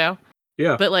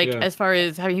 Yeah. But like yeah. as far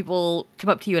as having people come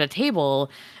up to you at a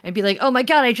table and be like, "Oh my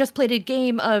god, I just played a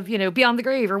game of, Beyond the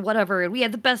Grave or whatever, and we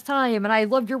had the best time and I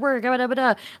loved your work." Blah, blah,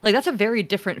 blah. Like that's a very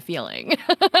different feeling.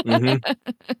 Mm-hmm.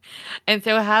 And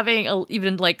so having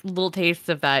even like little tastes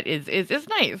of that is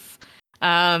nice.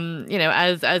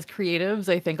 As creatives,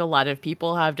 I think a lot of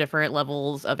people have different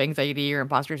levels of anxiety or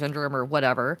imposter syndrome or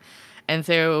whatever. And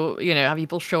so, have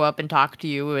people show up and talk to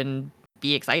you and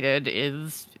be excited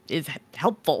is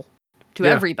helpful to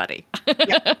everybody.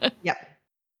 Yep.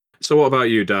 So what about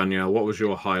you, Danielle? What was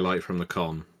your highlight from the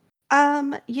con?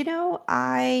 I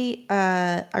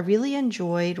really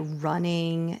enjoyed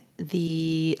running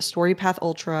the Storypath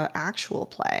Ultra actual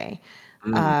play.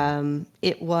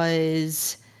 It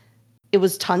was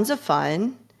tons of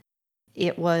fun.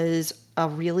 It was a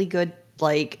really good,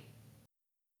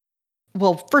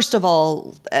 well, first of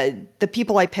all, the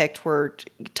people I picked were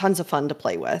tons of fun to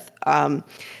play with.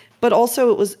 But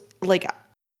also it was like,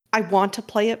 I want to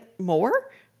play it more.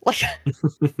 Like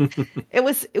it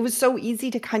was so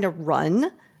easy to kind of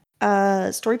run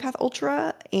Storypath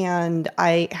Ultra, and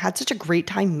I had such a great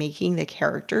time making the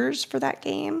characters for that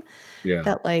game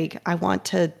that I want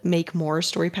to make more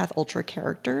Storypath Ultra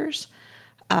characters.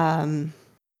 But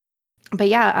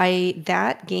yeah,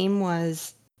 that game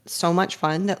was so much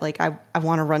fun that I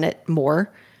want to run it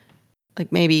more.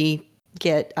 Like maybe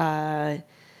get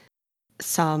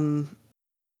some,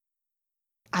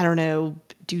 I don't know,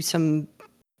 do some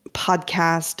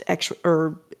podcast extra,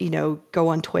 or go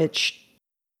on Twitch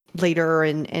later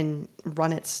and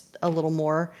run it a little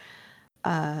more.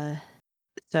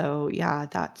 So yeah,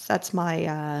 that's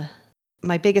my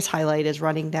biggest highlight is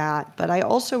running that. But I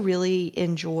also really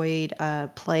enjoyed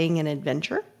playing an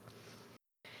adventure.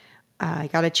 I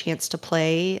got a chance to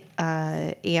play,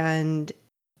 and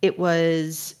it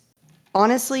was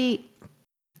honestly,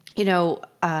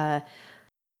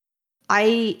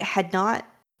 I had not,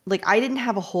 I didn't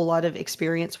have a whole lot of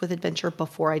experience with adventure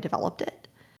before I developed it.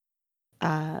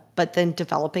 But then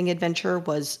developing adventure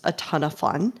was a ton of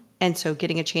fun. And so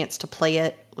getting a chance to play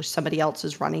it with somebody else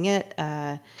is running it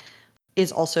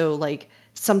is also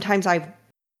sometimes I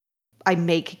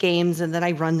make games and then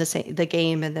I run the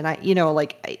game and then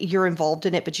you're involved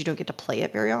in it, but you don't get to play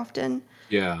it very often.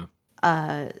 Yeah.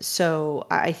 So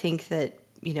I think that,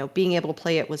 being able to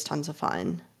play it was tons of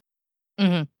fun.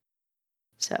 Mm-hmm.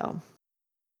 So.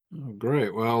 Oh,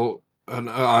 great. Well, and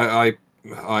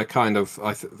I'm kind of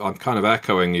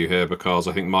echoing you here because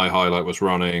I think my highlight was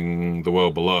running The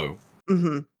World Below.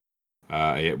 Mm-hmm.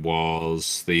 It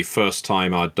was the first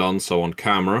time I'd done so on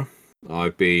camera.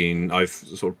 I've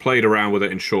sort of played around with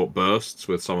it in short bursts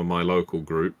with some of my local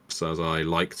groups, as I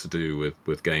like to do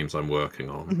with games I'm working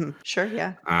on. Mm-hmm. Sure,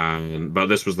 yeah. But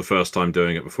this was the first time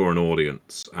doing it before an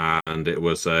audience, and it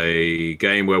was a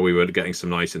game where we were getting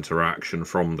some nice interaction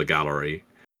from the gallery,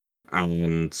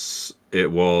 and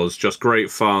it was just great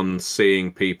fun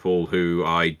seeing people who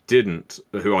I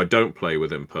don't play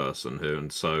with in person,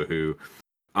 who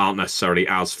aren't necessarily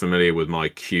as familiar with my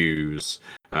cues,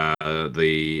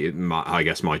 I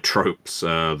guess my tropes,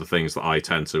 the things that I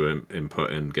tend to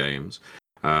input in games,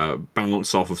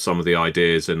 bounce off of some of the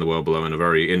ideas in The World Below in a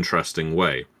very interesting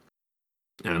way.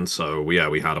 And so, we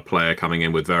had a player coming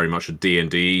in with very much a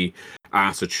D&D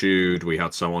attitude. We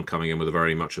had someone coming in with a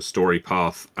very much a story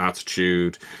path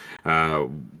attitude.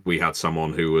 We had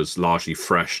someone who was largely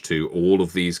fresh to all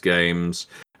of these games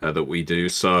that we do.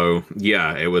 So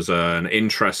yeah, it was an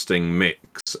interesting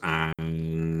mix,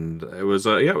 and it was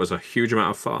a huge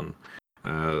amount of fun.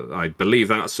 I believe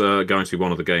that's going to be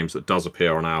one of the games that does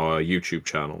appear on our YouTube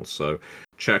channel. So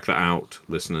check that out,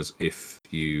 listeners, if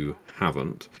you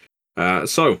haven't.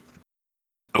 So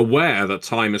aware that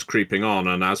time is creeping on,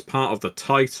 and as part of the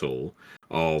title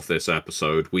of this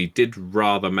episode, we did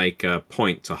rather make a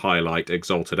point to highlight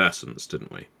Exalted Essence,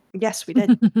 didn't we? Yes, we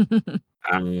did.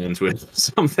 And we're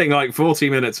something like 40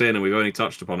 minutes in, and we've only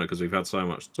touched upon it because we've had so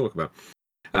much to talk about.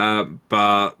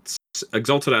 But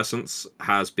Exalted Essence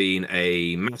has been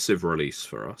a massive release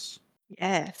for us.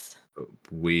 Yes.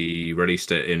 we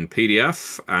released it in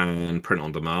PDF and print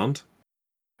on demand.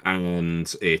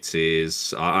 And it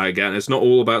is, again, it's not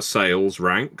all about sales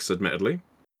ranks, admittedly.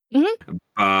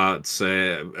 But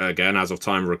again, as of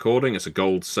time of recording, it's a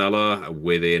gold seller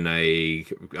within a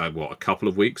couple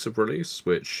of weeks of release,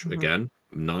 which again,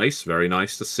 nice, very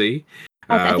nice to see.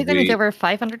 I think that means over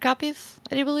 500 copies,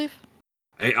 I do believe.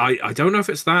 I don't know if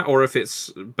it's that or if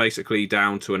it's basically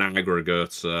down to an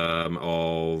aggregate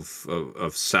of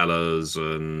sellers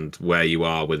and where you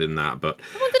are within that. But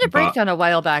someone did a breakdown a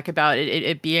while back about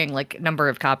it being like number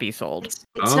of copies sold.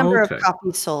 It's number of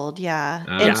copies sold, yeah.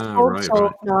 And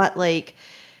sold, not like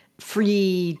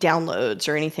free downloads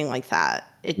or anything like that.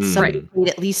 It's somebody paid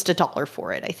at least $1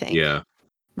 for it, I think. Yeah.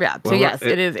 Yeah. So yes,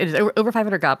 it is over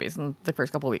 500 copies in the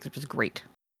first couple of weeks, which is great.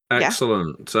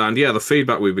 Excellent. And the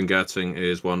feedback we've been getting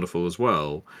is wonderful as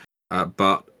well.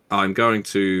 But I'm going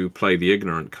to play the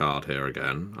ignorant card here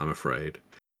again, I'm afraid.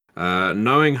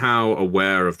 Knowing how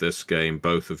aware of this game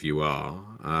both of you are,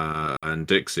 and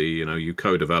Dixie, you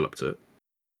co-developed it.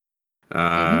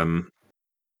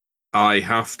 I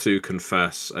have to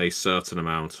confess a certain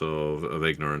amount of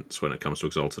ignorance when it comes to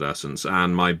Exalted Essence.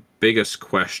 And my biggest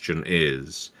question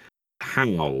is,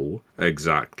 how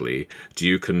exactly do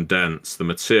you condense the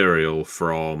material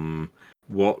from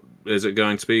what is it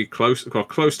going to be close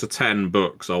to 10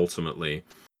 books ultimately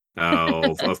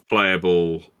of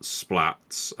playable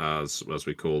splats as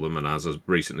we call them, and as has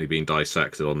recently been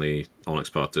dissected on the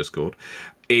Onyx Path Discord,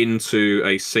 into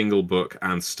a single book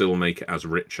and still make it as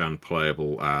rich and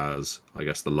playable as, I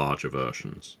guess, the larger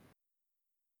versions?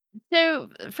 So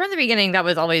from the beginning, that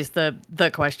was always the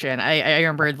question. I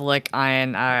remember the look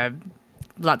on,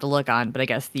 not the look on, but I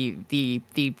guess the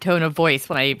tone of voice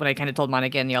when I kind of told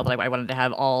Monica and Neil that I wanted to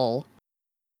have all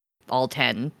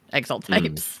 10 Exalt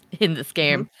types in this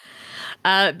game,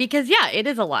 because it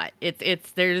is a lot.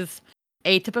 There's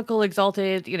a typical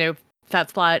Exalted, Fat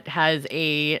Splat has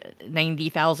a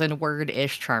 90,000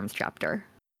 word-ish Charms chapter.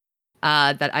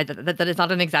 That is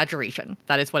not an exaggeration.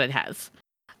 That is what it has.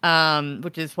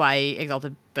 Which is why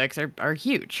Exalted books are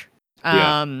huge.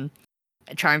 Charms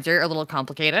are a little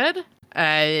complicated.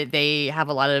 They have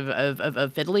a lot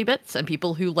of fiddly bits, and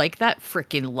people who like that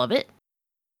freaking love it.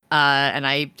 And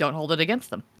I don't hold it against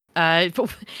them.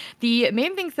 The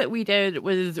main things that we did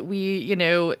was we,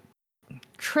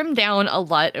 trimmed down a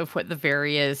lot of what the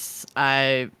various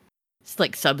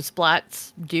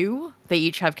subsplats do. They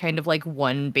each have kind of like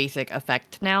one basic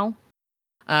effect now.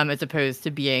 As opposed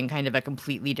to being kind of a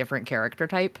completely different character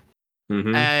type.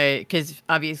 Because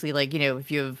obviously, if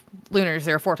you have lunars,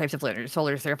 there are 4 types of lunars.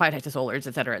 Solars, there are 5 types of solars,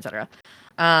 etc., etc.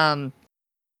 And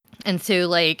so,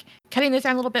 cutting this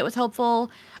down a little bit was helpful.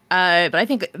 But I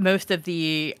think most of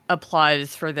the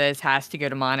applause for this has to go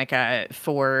to Monica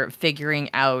for figuring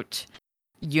out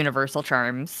universal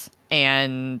charms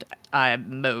and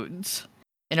modes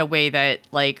in a way that,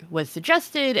 was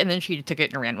suggested, and then she took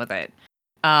it and ran with it.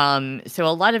 So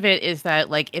a lot of it is that,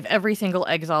 if every single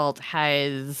Exalt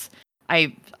has,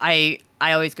 I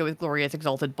always go with Gloria's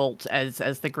Exalted Bolt as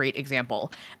the great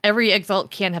example. Every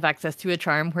Exalt can have access to a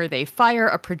charm where they fire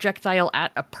a projectile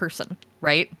at a person,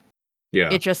 right? Yeah.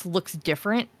 It just looks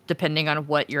different depending on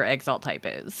what your Exalt type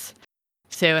is.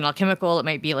 So an alchemical, it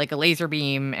might be like a laser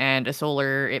beam, and a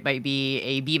solar, it might be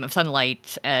a beam of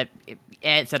sunlight, et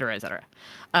cetera, et cetera.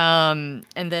 And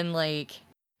then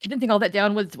condensing all that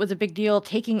down was a big deal.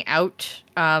 Taking out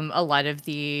a lot of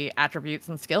the attributes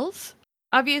and skills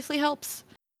obviously helps,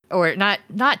 or not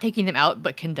taking them out,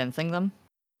 but condensing them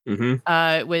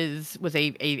was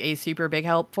a super big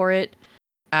help for it.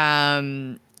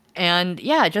 And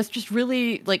just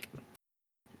really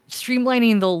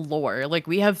streamlining the lore.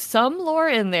 We have some lore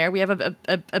in there. We have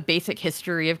a basic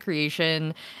history of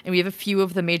creation, and we have a few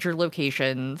of the major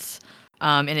locations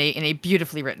in a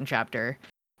beautifully written chapter.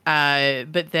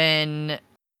 But then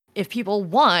if people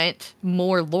want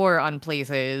more lore on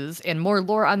places and more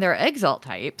lore on their Exalt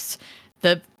types,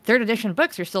 the 3rd edition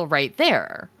books are still right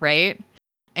there, right?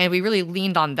 And we really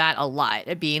leaned on that a lot,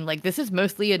 it being this is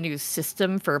mostly a new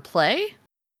system for play.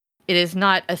 It is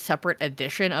not a separate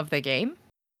edition of the game.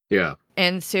 Yeah.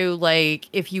 And so,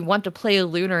 if you want to play a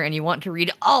Lunar and you want to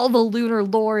read all the Lunar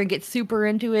lore and get super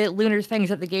into it, Lunar's Fangs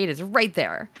at the Gate is right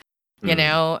there.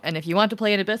 And if you want to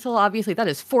play an Abyssal, obviously that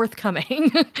is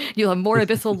forthcoming. You'll have more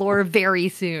Abyssal lore very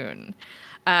soon.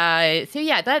 That's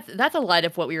a lot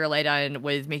of what we relied on,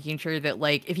 was making sure that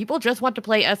if people just want to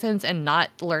play Essence and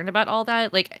not learn about all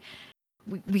that,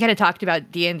 we kind of talked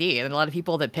about D&D, and a lot of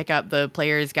people that pick up the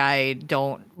player's guide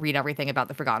don't read everything about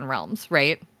the Forgotten Realms,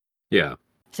 right? Yeah.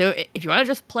 So if you want to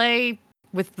just play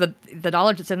with the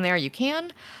knowledge that's in there, you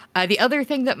can. The other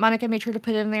thing that Monica made sure to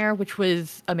put in there, which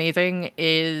was amazing,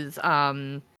 is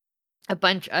a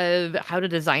bunch of how to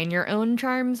design your own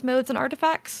charms, modes, and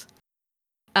artifacts.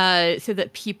 So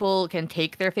that people can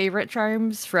take their favorite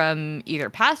charms from either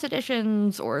past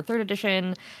editions or third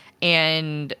edition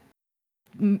and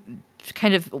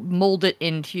kind of mold it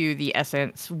into the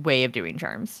Essence way of doing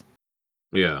charms.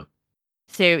 Yeah.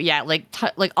 So yeah, like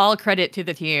all credit to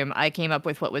the team. I came up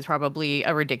with what was probably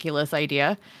a ridiculous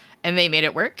idea, and they made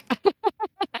it work.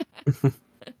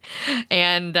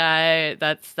 And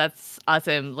that's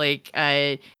awesome. Like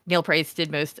Neil Price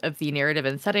did most of the narrative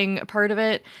and setting part of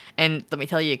it, and let me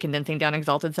tell you, condensing down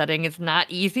Exalted setting is not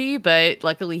easy. But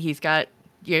luckily, he's got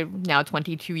now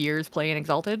 22 years playing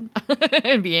Exalted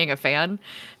and being a fan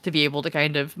to be able to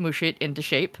kind of mush it into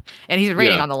shape. And he's been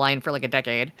writing on the line for like a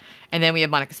decade. And then we have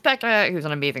Monica Specta, who's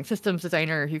an amazing systems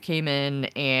designer who came in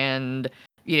and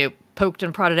poked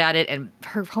and prodded at it, and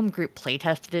her home group play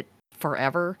tested it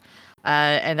forever.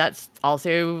 And that's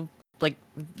also like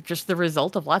just the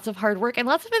result of lots of hard work and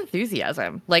lots of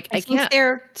enthusiasm. Like I think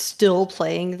they're still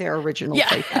playing their original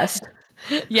playtest.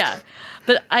 Yeah,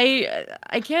 but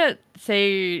I can't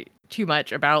say too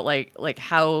much about like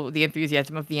how the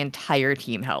enthusiasm of the entire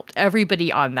team helped.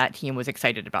 Everybody on that team was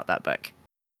excited about that book,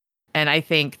 and I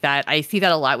think that I see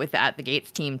that a lot with the At the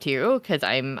Gates team too, because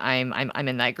I'm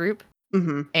in that group,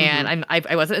 and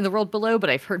I wasn't in the World Below, but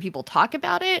I've heard people talk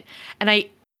about it, and I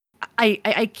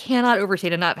cannot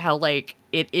overstate enough how like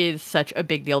it is such a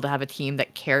big deal to have a team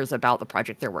that cares about the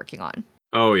project they're working on.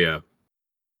 Oh yeah.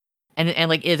 And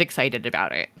like is excited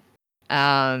about it.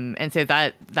 And so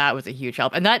that was a huge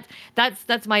help. And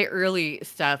that's my early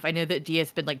stuff. I know that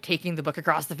Dia's been like taking the book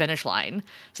across the finish line.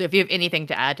 So if you have anything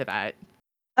to add to that.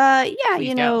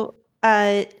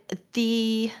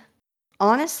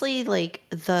 Honestly, like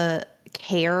the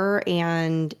care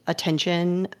and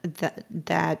attention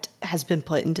that has been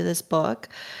put into this book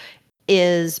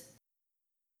is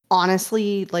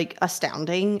honestly like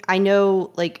astounding. I know,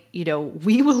 like,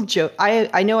 we will joke.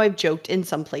 I know I've joked in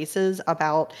some places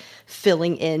about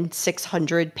filling in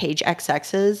 600 page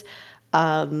XXs,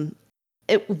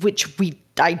 which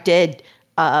I did.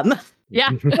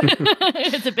 Yeah,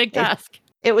 it's a big task.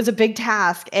 It was a big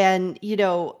task. And,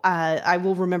 I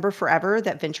will remember forever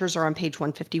that Ventures are on page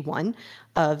 151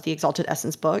 of the Exalted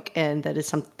Essence book. And that is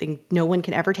something no one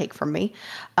can ever take from me.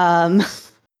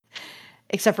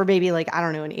 Except for maybe like, I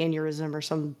don't know, an aneurysm or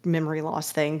some memory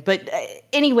loss thing. But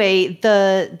anyway,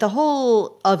 the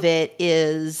whole of it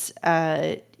is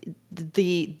that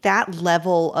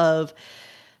level of,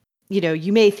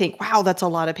 you may think, wow, that's a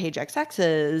lot of page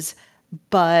XXs,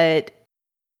 but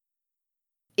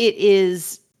it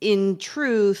is in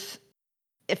truth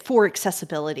for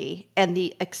accessibility and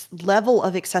the level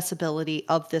of accessibility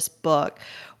of this book,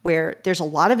 where there's a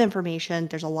lot of information,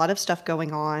 there's a lot of stuff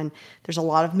going on, there's a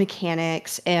lot of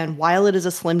mechanics, and while it is a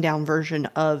slimmed down version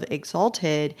of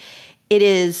Exalted, it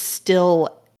is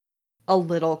still a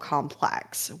little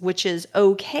complex, which is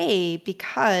okay,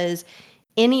 because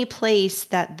any place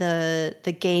that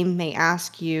the game may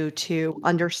ask you to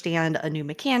understand a new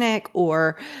mechanic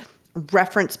or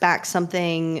reference back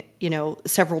something,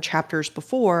 several chapters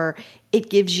before, it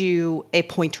gives you a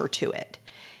pointer to it.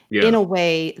 Yeah. In a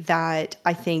way that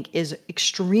I think is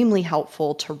extremely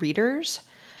helpful to readers.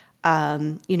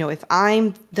 If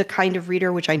I'm the kind of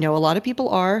reader, which I know a lot of people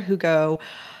are, who go,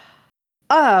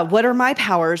 what are my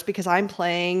powers? Because I'm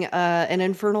playing an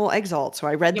Infernal Exalt. So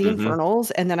I read the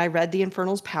Infernals, and then I read the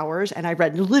Infernals' powers, and I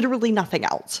read literally nothing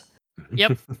else.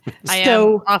 Yep. I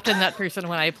am often that person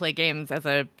when I play games as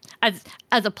a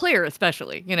player,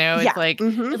 especially, it's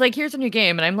it's like, here's a new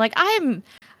game. And I'm like, I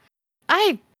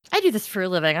do this for a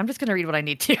living. I'm just going to read what I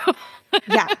need to.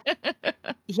 Yeah.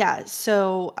 Yeah.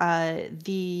 So,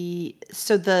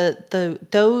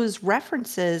 those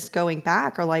references going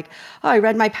back are like, oh, I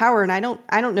read my power and I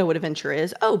don't know what adventure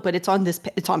is. Oh, but it's on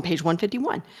page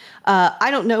 151. I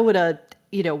don't know what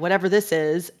whatever this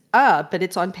is. But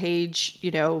it's on page,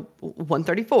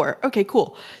 134. Okay,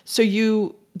 cool.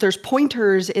 So there's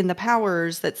pointers in the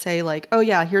powers that say like, oh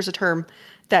yeah, here's a term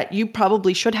that you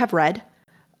probably should have read.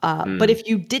 But if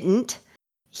you didn't,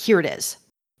 here it is.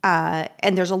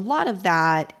 And there's a lot of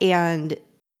that. And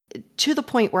to the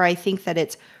point where I think that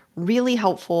it's really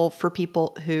helpful for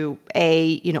people who,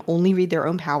 A, only read their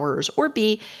own powers, or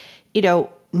B,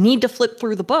 need to flip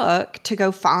through the book to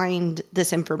go find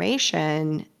this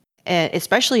information.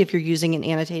 Especially if you're using an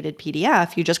annotated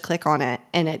PDF, you just click on it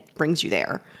and it brings you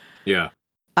there. Yeah.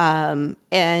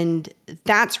 And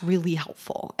that's really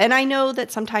helpful. And I know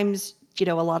that sometimes,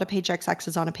 a lot of page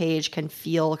XXs on a page can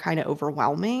feel kind of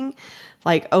overwhelming.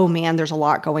 Like, oh man, there's a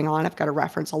lot going on. I've got to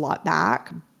reference a lot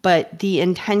back. But the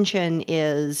intention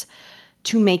is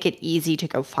to make it easy to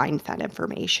go find that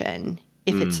information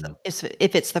if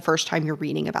it's the first time you're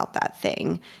reading about that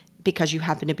thing, because you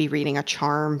happen to be reading a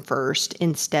charm first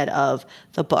instead of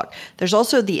the book. There's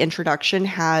also the introduction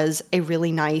has a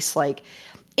really nice, like,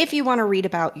 if you want to read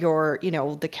about your,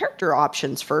 the character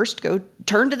options first, go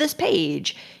turn to this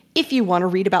page. If you want to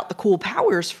read about the cool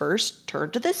powers first,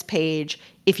 turn to this page.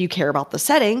 If you care about the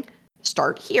setting,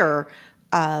 start here.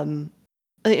 The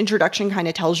introduction kind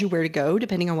of tells you where to go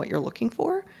depending on what you're looking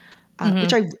for,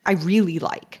 which I really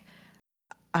like.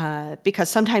 Because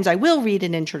sometimes I will read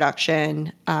an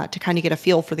introduction to kind of get a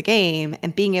feel for the game,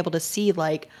 and being able to see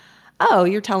like, oh,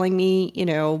 you're telling me,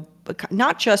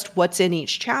 not just what's in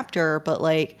each chapter, but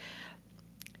like,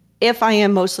 if I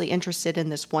am mostly interested in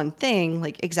this one thing,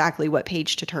 like exactly what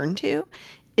page to turn to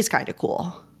is kind of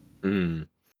cool.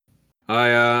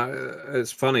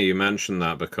 It's funny you mentioned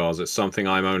that, because it's something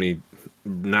I'm only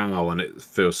now, and it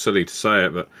feels silly to say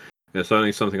it, but it's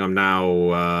only something I'm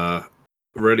now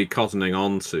really cottoning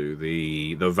onto,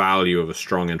 the value of a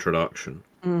strong introduction.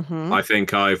 I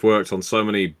think I've worked on so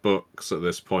many books at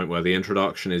this point where the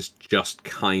introduction is just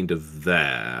kind of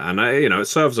there, and it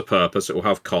serves a purpose. It will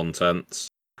have contents,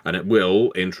 and it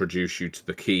will introduce you to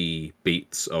the key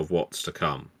beats of what's to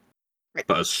come. Right.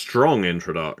 But a strong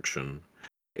introduction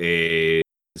is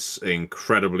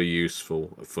incredibly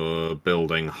useful for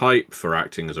building hype, for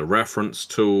acting as a reference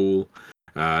tool.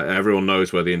 Everyone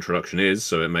knows where the introduction is,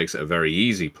 so it makes it a very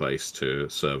easy place to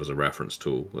serve as a reference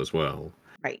tool as well.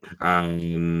 Right.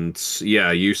 And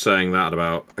yeah, you saying that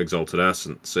about Exalted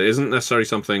Essence, it isn't necessarily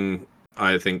something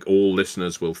I think all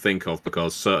listeners will think of,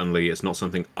 because certainly it's not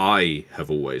something I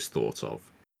have always thought of.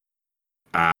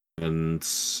 And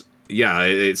yeah,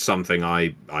 it's something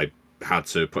I had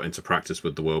to put into practice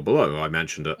with The World Below. I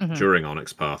mentioned it during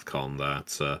Onyx PathCon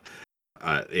that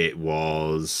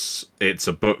it's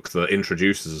a book that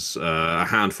introduces a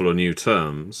handful of new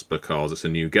terms because it's a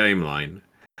new game line.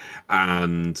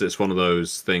 And it's one of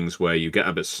those things where you get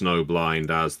a bit snowblind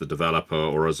as the developer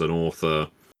or as an author,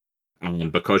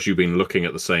 and because you've been looking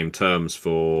at the same terms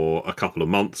for a couple of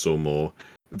months or more,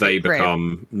 they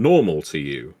become normal to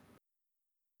you.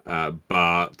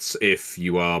 But if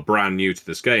you are brand new to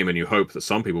this game and you hope that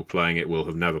some people playing it will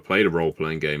have never played a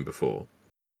role-playing game before,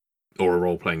 or a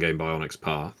role-playing game by Onyx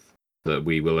Path, that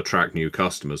we will attract new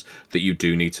customers, that you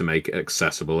do need to make it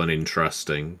accessible and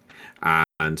interesting,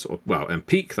 and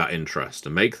pique that interest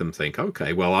and make them think,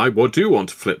 okay, well, I do want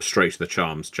to flip straight to the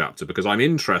Charms chapter because I'm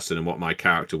interested in what my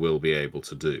character will be able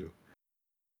to do.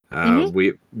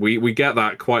 We get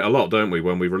that quite a lot, don't we,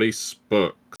 when we release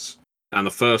books, and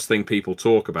the first thing people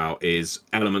talk about is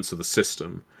elements of the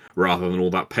system, rather than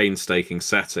all that painstaking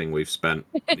setting we've spent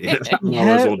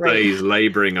hours or days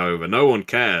laboring over. No one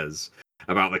cares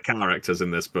about the characters in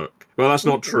this book. Well, that's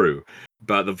not true,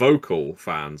 but the vocal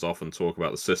fans often talk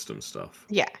about the system stuff.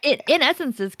 Yeah. In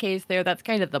Essence's case, there, that's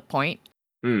kind of the point.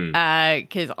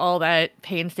 Because all that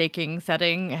painstaking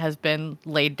setting has been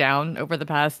laid down over the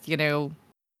past,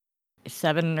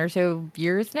 7 or so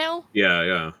years now.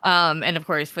 Yeah. And of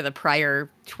course, for the prior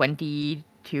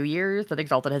 22 years that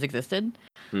Exalted has existed.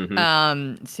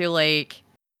 So like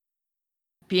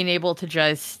being able to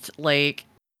just like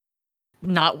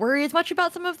not worry as much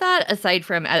about some of that, aside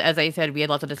from, as I said, we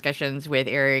had lots of discussions with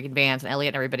Eric and Vance and Elliot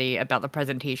and everybody about the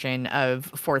presentation of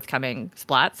forthcoming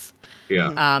splats.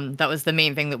 That was the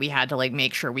main thing that we had to like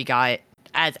make sure we got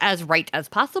as right as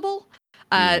possible.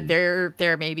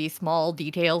 There may be small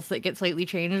details that get slightly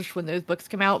changed when those books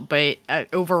come out, but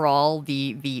overall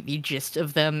the gist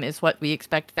of them is what we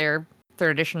expect their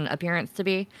third edition appearance to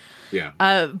be.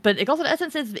 But Exalted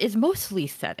Essence is mostly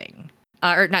setting,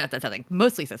 or not that setting,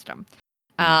 mostly system,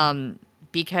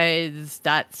 because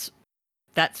that's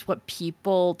what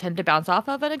people tend to bounce off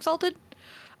of at Exalted.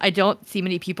 I don't see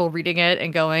many people reading it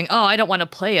and going, oh, I don't want to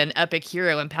play an epic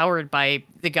hero empowered by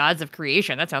the gods of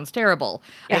creation. That sounds terrible.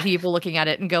 I see people looking at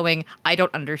it and going, I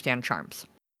don't understand charms.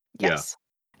 Yes.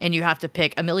 And you have to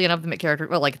pick a million of them at character,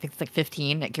 I think it's like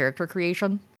 15 at character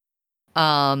creation.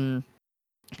 And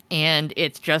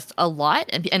it's just a lot.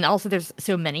 And also there's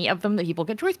so many of them that people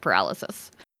get choice paralysis.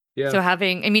 So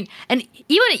having, and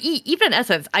even in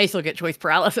Essence, I still get choice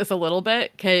paralysis a little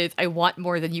bit because I want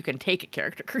more than you can take at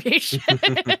character creation.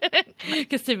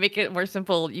 Because to make it more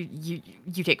simple, you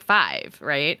take 5,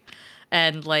 right?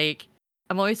 And like,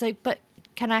 I'm always like, but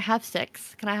can I have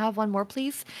 6? Can I have one more,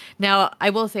 please? Now,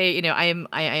 I will say, I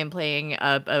am playing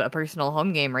a personal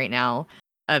home game right now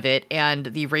of it, and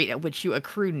the rate at which you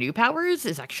accrue new powers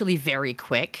is actually very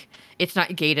quick. It's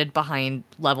not gated behind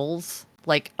levels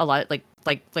like a lot like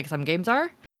some games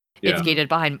are. Yeah. It's gated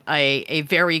behind a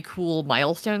very cool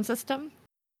milestone system.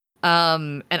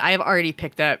 And I have already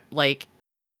picked up like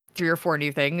 3 or 4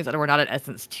 new things, and we're not at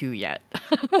Essence 2 yet.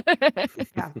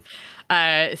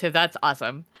 So that's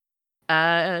awesome.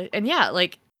 And yeah,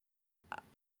 like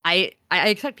I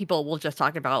expect people will just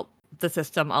talk about the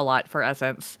system a lot for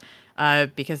Essence,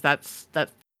 because that's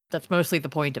mostly the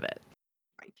point of it.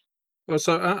 Well,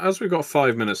 so as we've got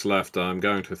 5 minutes left, I'm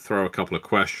going to throw a couple of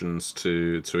questions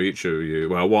to each of you.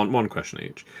 Well, one question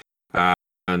each.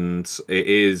 And it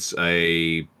is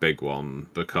a big one,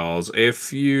 because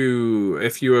if you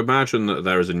imagine that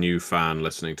there is a new fan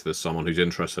listening to this, someone who's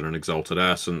interested in Exalted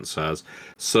Essence, has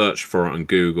searched for it on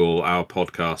Google, our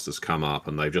podcast has come up,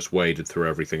 and they've just waded through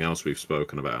everything else we've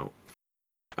spoken about.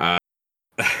 I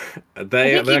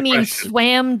think you mean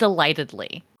swam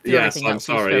delightedly. Yes, I'm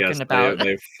sorry. Yes,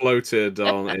 they've floated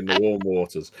on in the warm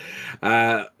waters.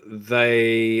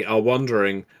 They are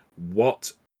wondering,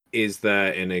 what is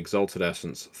there in Exalted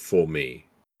Essence for me?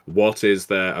 What is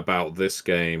there about this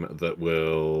game that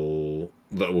will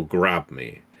grab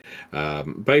me?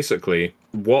 Basically,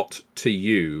 what to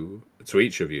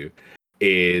each of you,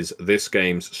 is this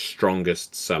game's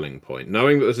strongest selling point?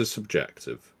 Knowing that this is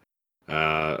subjective.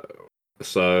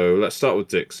 So let's start with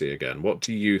Dixie again. What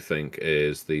do you think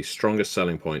is the strongest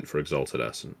selling point for Exalted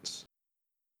Essence?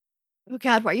 Oh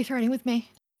God, why are you starting with me?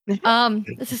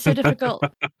 This is so difficult.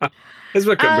 It's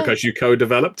because you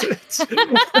co-developed it.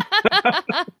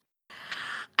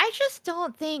 I just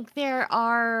don't think there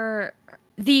are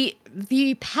the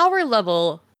power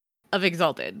level of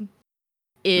Exalted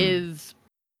is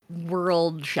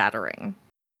world shattering.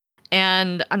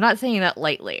 And I'm not saying that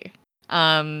lightly.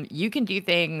 You can do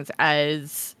things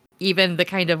as even the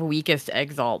kind of weakest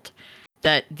Exalt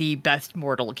that the best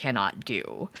mortal cannot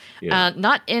do. Yeah.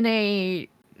 Not in a,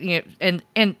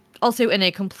 and also in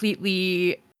a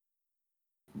completely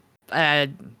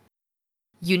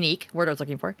unique word I was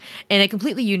looking for, in a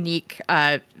completely unique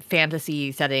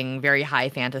fantasy setting, very high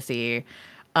fantasy.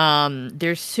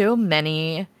 There's so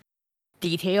many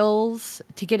details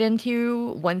to get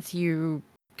into once you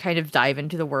kind of dive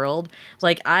into the world.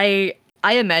 Like I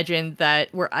imagine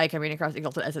that were I coming across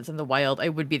Exalted Essence in the wild, I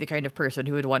would be the kind of person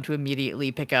who would want to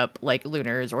immediately pick up like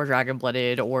Lunars or Dragon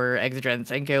Blooded or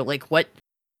Exigence and go like, what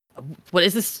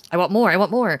is this? I want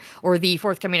more. Or the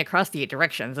forthcoming Across the 8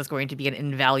 Directions is going to be an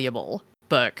invaluable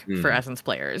book for Essence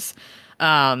players,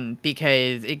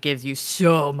 because it gives you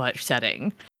so much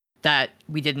setting that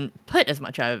we didn't put as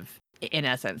much of in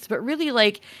Essence. But really,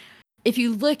 like, if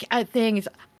you look at things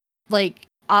like,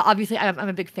 obviously, I'm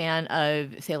a big fan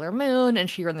of Sailor Moon and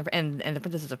She-Ra and the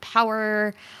Princesses of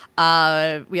Power.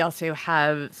 We also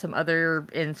have some other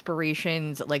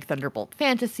inspirations like Thunderbolt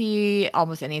Fantasy,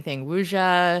 almost anything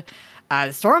Wuxia,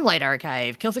 Stormlight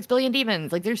Archive, Kill 6 Billion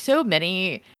Demons. Like, there's so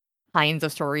many kinds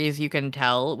of stories you can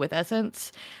tell with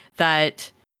Essence that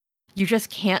you just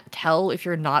can't tell if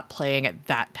you're not playing at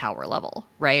that power level,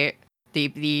 right?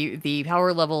 The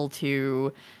power level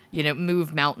to,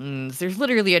 move mountains. There's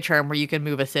literally a charm where you can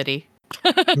move a city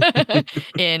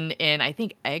in I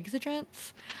think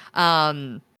Exigence.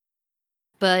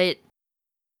 But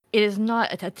it is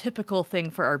not a typical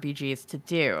thing for RPGs to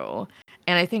do.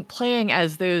 And I think playing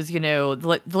as those,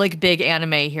 the like big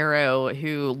anime hero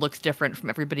who looks different from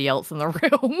everybody else in the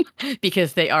room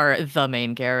because they are the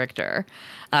main character.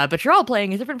 But you're all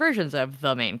playing as different versions of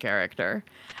the main character.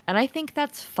 And I think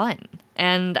that's fun.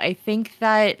 And I think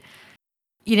that,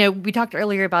 we talked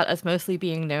earlier about us mostly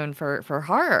being known for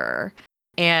horror.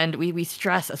 And we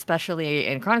stress, especially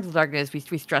in Chronicles of Darkness,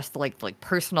 we stress the like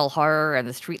personal horror and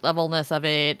the street levelness of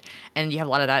it, and you have a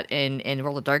lot of that in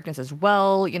World of Darkness as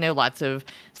well. Lots of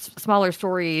smaller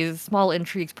stories, small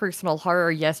intrigues, personal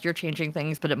horror. Yes, you're changing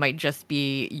things, but it might just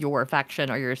be your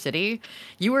faction or your city.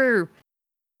 You are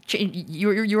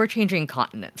changing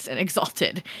continents and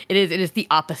Exalted. It is the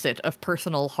opposite of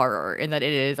personal horror in that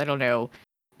it is, I don't know,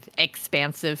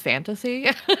 expansive fantasy.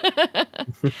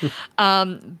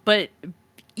 But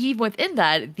even within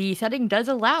that, the setting does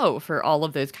allow for all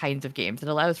of those kinds of games. It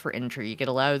allows for intrigue. It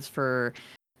allows for,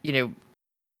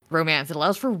 romance. It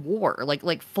allows for war,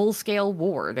 like full scale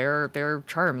war. There are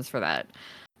charms for that.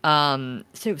 So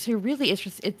really,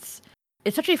 it's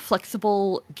such a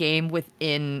flexible game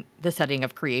within the setting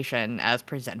of creation as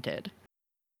presented,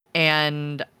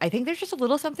 and I think there's just a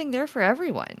little something there for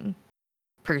everyone.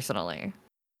 Personally.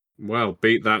 Well,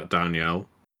 beat that, Danielle.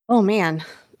 Oh man.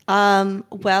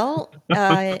 Well,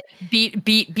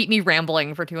 Beat me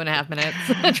rambling for 2.5 minutes.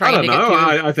 I Trying don't to know.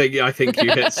 get to I think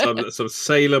you hit some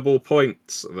saleable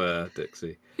points there,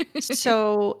 Dixie.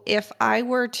 so if I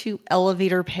were to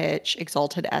elevator pitch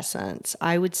Exalted Essence,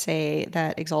 I would say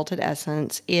that Exalted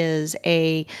Essence is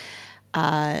a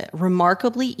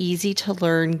remarkably easy to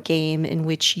learn game in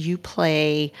which you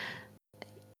play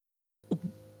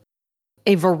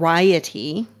a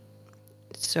variety.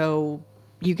 So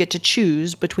you get to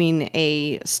choose between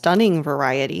a stunning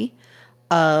variety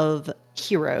of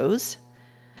heroes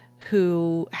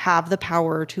who have the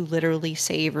power to literally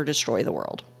save or destroy the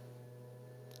world.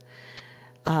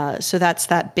 So that's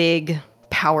that big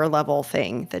power level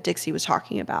thing that Dixie was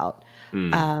talking about.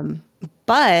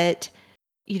 But,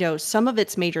 some of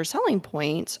its major selling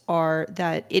points are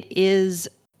that it is,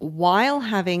 while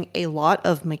having a lot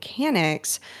of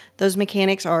mechanics, those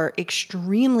mechanics are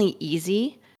extremely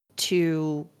easy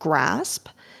to grasp.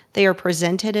 They are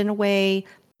presented in a way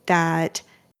that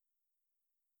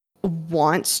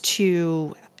wants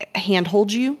to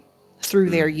handhold you through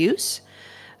their use.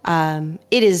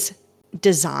 It is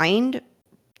designed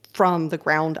from the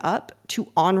ground up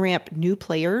to on-ramp new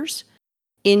players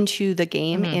into the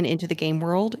game and into the game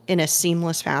world in a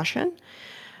seamless fashion.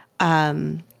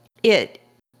 It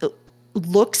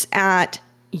looks at,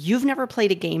 you've never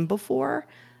played a game before.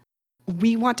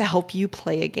 We want to help you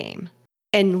play a game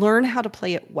and learn how to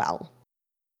play it well.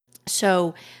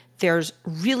 So there's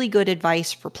really good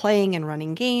advice for playing and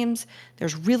running games.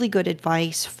 There's really good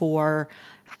advice for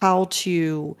how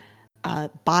to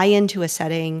buy into a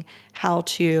setting, how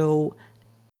to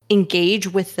engage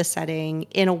with the setting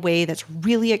in a way that's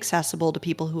really accessible to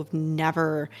people who have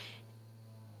never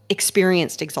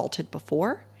experienced Exalted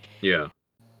before. Yeah.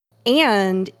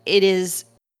 And it is,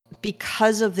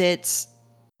 because of its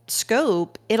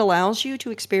scope, it allows you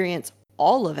to experience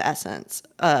all of Essence,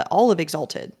 all of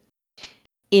Exalted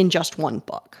in just one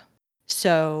book.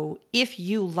 So if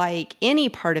you like any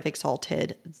part of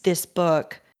Exalted, this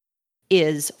book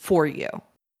is for you.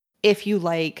 If you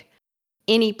like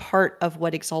any part of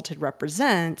what Exalted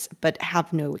represents, but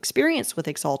have no experience with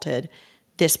Exalted,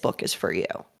 this book is for you.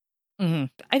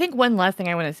 I think one last thing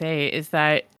I want to say is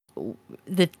that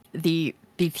the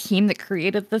team that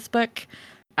created this book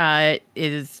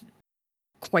is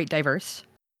quite diverse.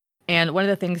 And one of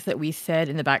the things that we said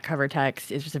in the back cover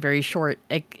text is just a very short,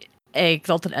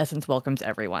 Exalted Essence welcomes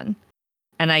everyone.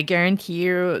 And I guarantee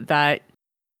you that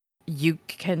you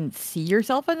can see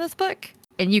yourself in this book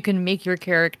and you can make your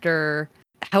character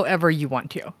however you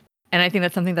want to. And I think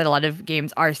that's something that a lot of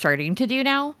games are starting to do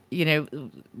now.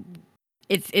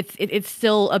 It's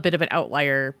still a bit of an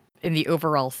outlier in the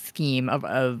overall scheme of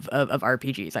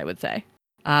RPGs, I would say.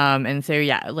 And so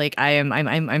yeah, like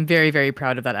I'm very, very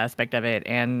proud of that aspect of it,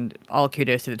 and all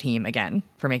kudos to the team again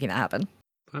for making that happen.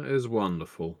 That is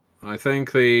wonderful. I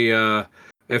think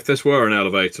if this were an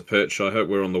elevator pitch, I hope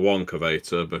we're on the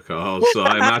Wonkavator, because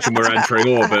I imagine we're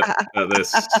entering orbit at this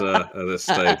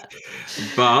stage.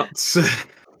 But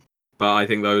I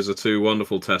think those are two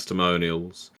wonderful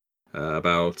testimonials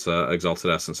about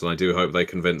Exalted Essence, and I do hope they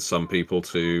convince some people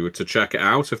to check it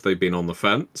out if they've been on the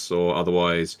fence or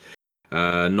otherwise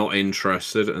not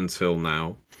interested until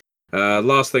now.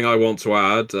 Last thing I want to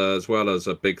add, as well as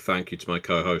a big thank you to my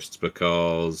co-hosts,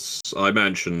 because I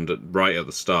mentioned right at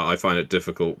the start, I find it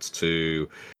difficult to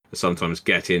sometimes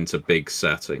get into big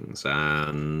settings,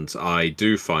 and I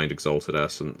do find Exalted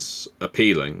Essence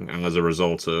appealing as a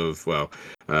result of,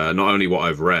 not only what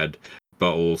I've read,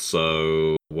 but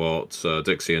also what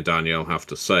Dixie and Danielle have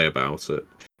to say about it.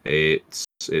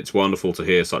 It's wonderful to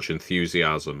hear such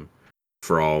enthusiasm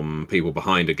from people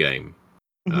behind a game.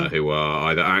 Who are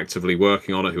either actively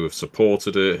working on it, who have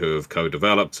supported it, who have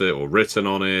co-developed it or written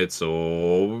on it,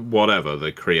 or whatever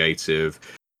the creative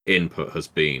input has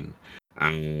been.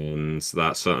 And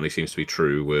that certainly seems to be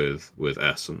true with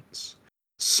Essence.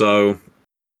 So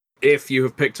if you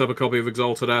have picked up a copy of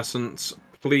Exalted Essence,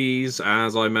 please,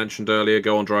 as I mentioned earlier,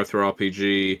 go on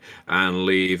DriveThruRPG and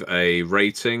leave a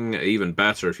rating. Even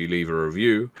better if you leave a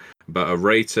review. But a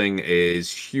rating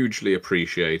is hugely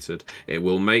appreciated. It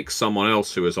will make someone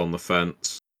else who is on the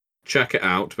fence check it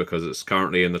out, because it's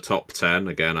currently in the top 10,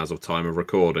 again, as of time of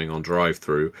recording on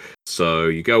DriveThru. So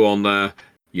you go on there,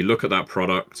 you look at that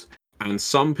product, and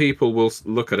some people will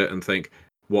look at it and think,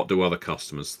 what do other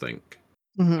customers think?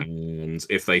 And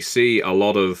if they see a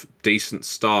lot of decent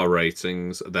star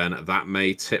ratings, then that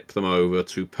may tip them over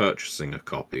to purchasing a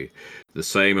copy. The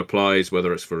same applies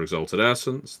whether it's for Exalted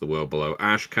Essence, the World Below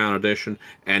Ashcan edition,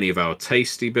 any of our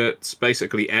tasty bits,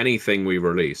 basically anything we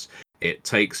release. It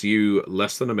takes you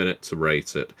less than a minute to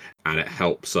rate it, and it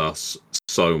helps us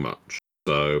so much.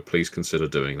 So please consider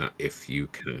doing that if you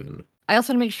can. I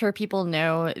also want to make sure people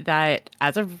know that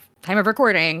as of time of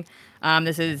recording,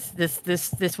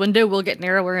 this window will get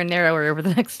narrower and narrower over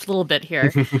the next little bit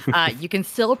here. You can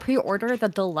still pre-order the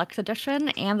deluxe edition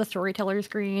and the storyteller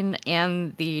screen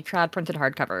and the trad printed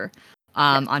hardcover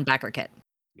on BackerKit.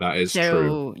 That is so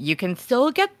true. You can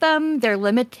still get them. They're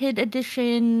limited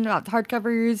edition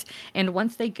hardcovers, and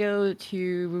once they go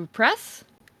to press,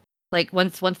 like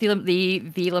once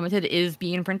the limited is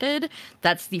being printed,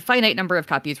 that's the finite number of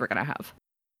copies we're gonna have.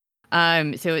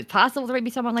 So it's possible there might be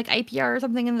someone like IPR or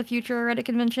something in the future at a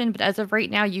convention, but as of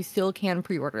right now, you still can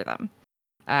pre-order them.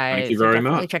 Thank you so very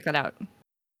definitely much. Check that out.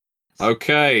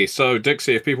 Okay, so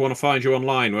Dixie, if people want to find you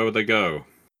online, where would they go?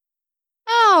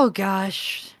 Oh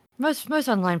gosh. Most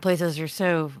online places are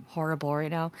so horrible right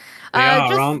now. They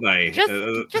are, aren't they? Just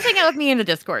hang out with me in the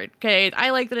Discord, okay? I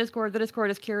like the Discord. The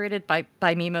Discord is curated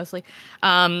by me mostly.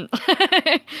 You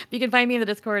can find me in the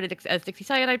Discord as Dixie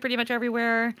Cyanide pretty much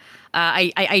everywhere.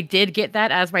 I did get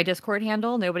that as my Discord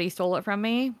handle. Nobody stole it from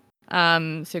me.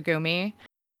 So go me.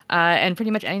 And pretty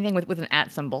much anything with an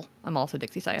 @ symbol. I'm also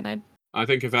Dixie Cyanide. I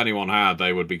think if anyone had,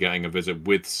 they would be getting a visit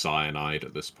with Cyanide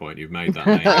at this point. You've made that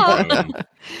name your own.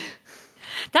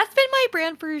 That's been my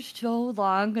brand for so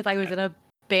long because I was in a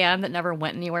band that never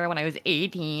went anywhere when I was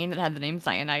 18 that had the name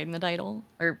Cyanide in the title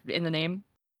or in the name.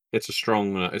 It's a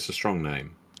strong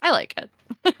name. I like it.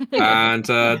 And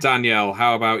Danielle,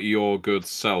 how about your good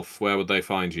self? Where would they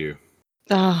find you?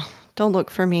 Oh, don't look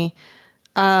for me.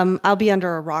 I'll be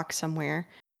under a rock somewhere.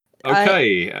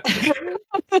 Okay.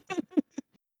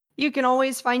 You can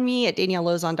always find me at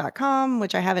daniellelozon.com,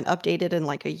 which I haven't updated in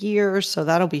like a year, so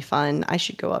that'll be fun. I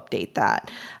should go update that.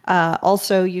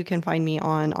 Also, you can find me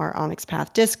on our Onyx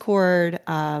Path Discord.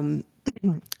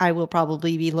 I will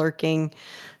probably be lurking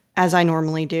as I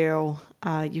normally do.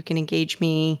 You can engage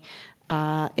me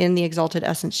in the Exalted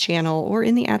Essence channel or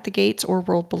in the At the Gates or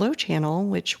World Below channel,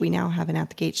 which we now have an At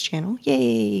the Gates channel.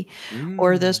 Yay!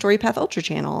 Or the Storypath Ultra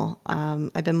channel.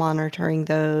 I've been monitoring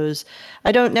those.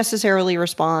 I don't necessarily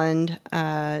respond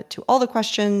to all the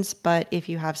questions, but if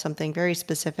you have something very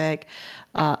specific,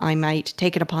 I might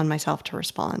take it upon myself to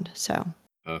respond. So.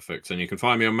 Perfect. And you can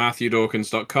find me on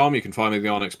MatthewDawkins.com. You can find me in the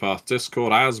Onyx Path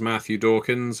Discord as Matthew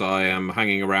Dawkins. I am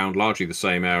hanging around largely the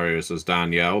same areas as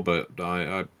Danielle, but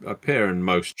I appear in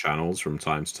most channels from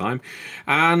time to time.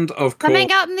 And of course,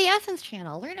 coming out in the Essence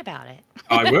channel, learn about it.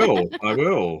 I will.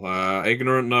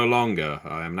 Ignorant no longer.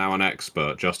 I am now an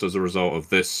expert, just as a result of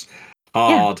this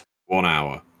hard 1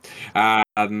 hour.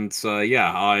 And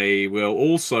I will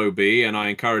also be, and I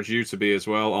encourage you to be as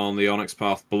well, on the Onyx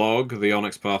Path blog,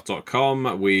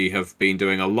 theonyxpath.com. We have been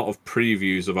doing a lot of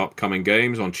previews of upcoming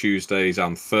games on Tuesdays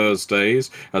and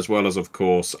Thursdays, as well as, of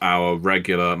course, our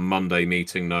regular Monday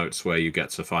meeting notes where you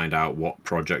get to find out what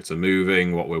projects are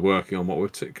moving, what we're working on, what we're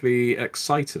particularly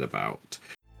excited about.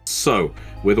 So,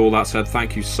 with all that said,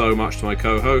 thank you so much to my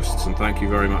co-hosts, and thank you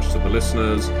very much to the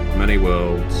listeners. Many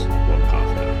worlds.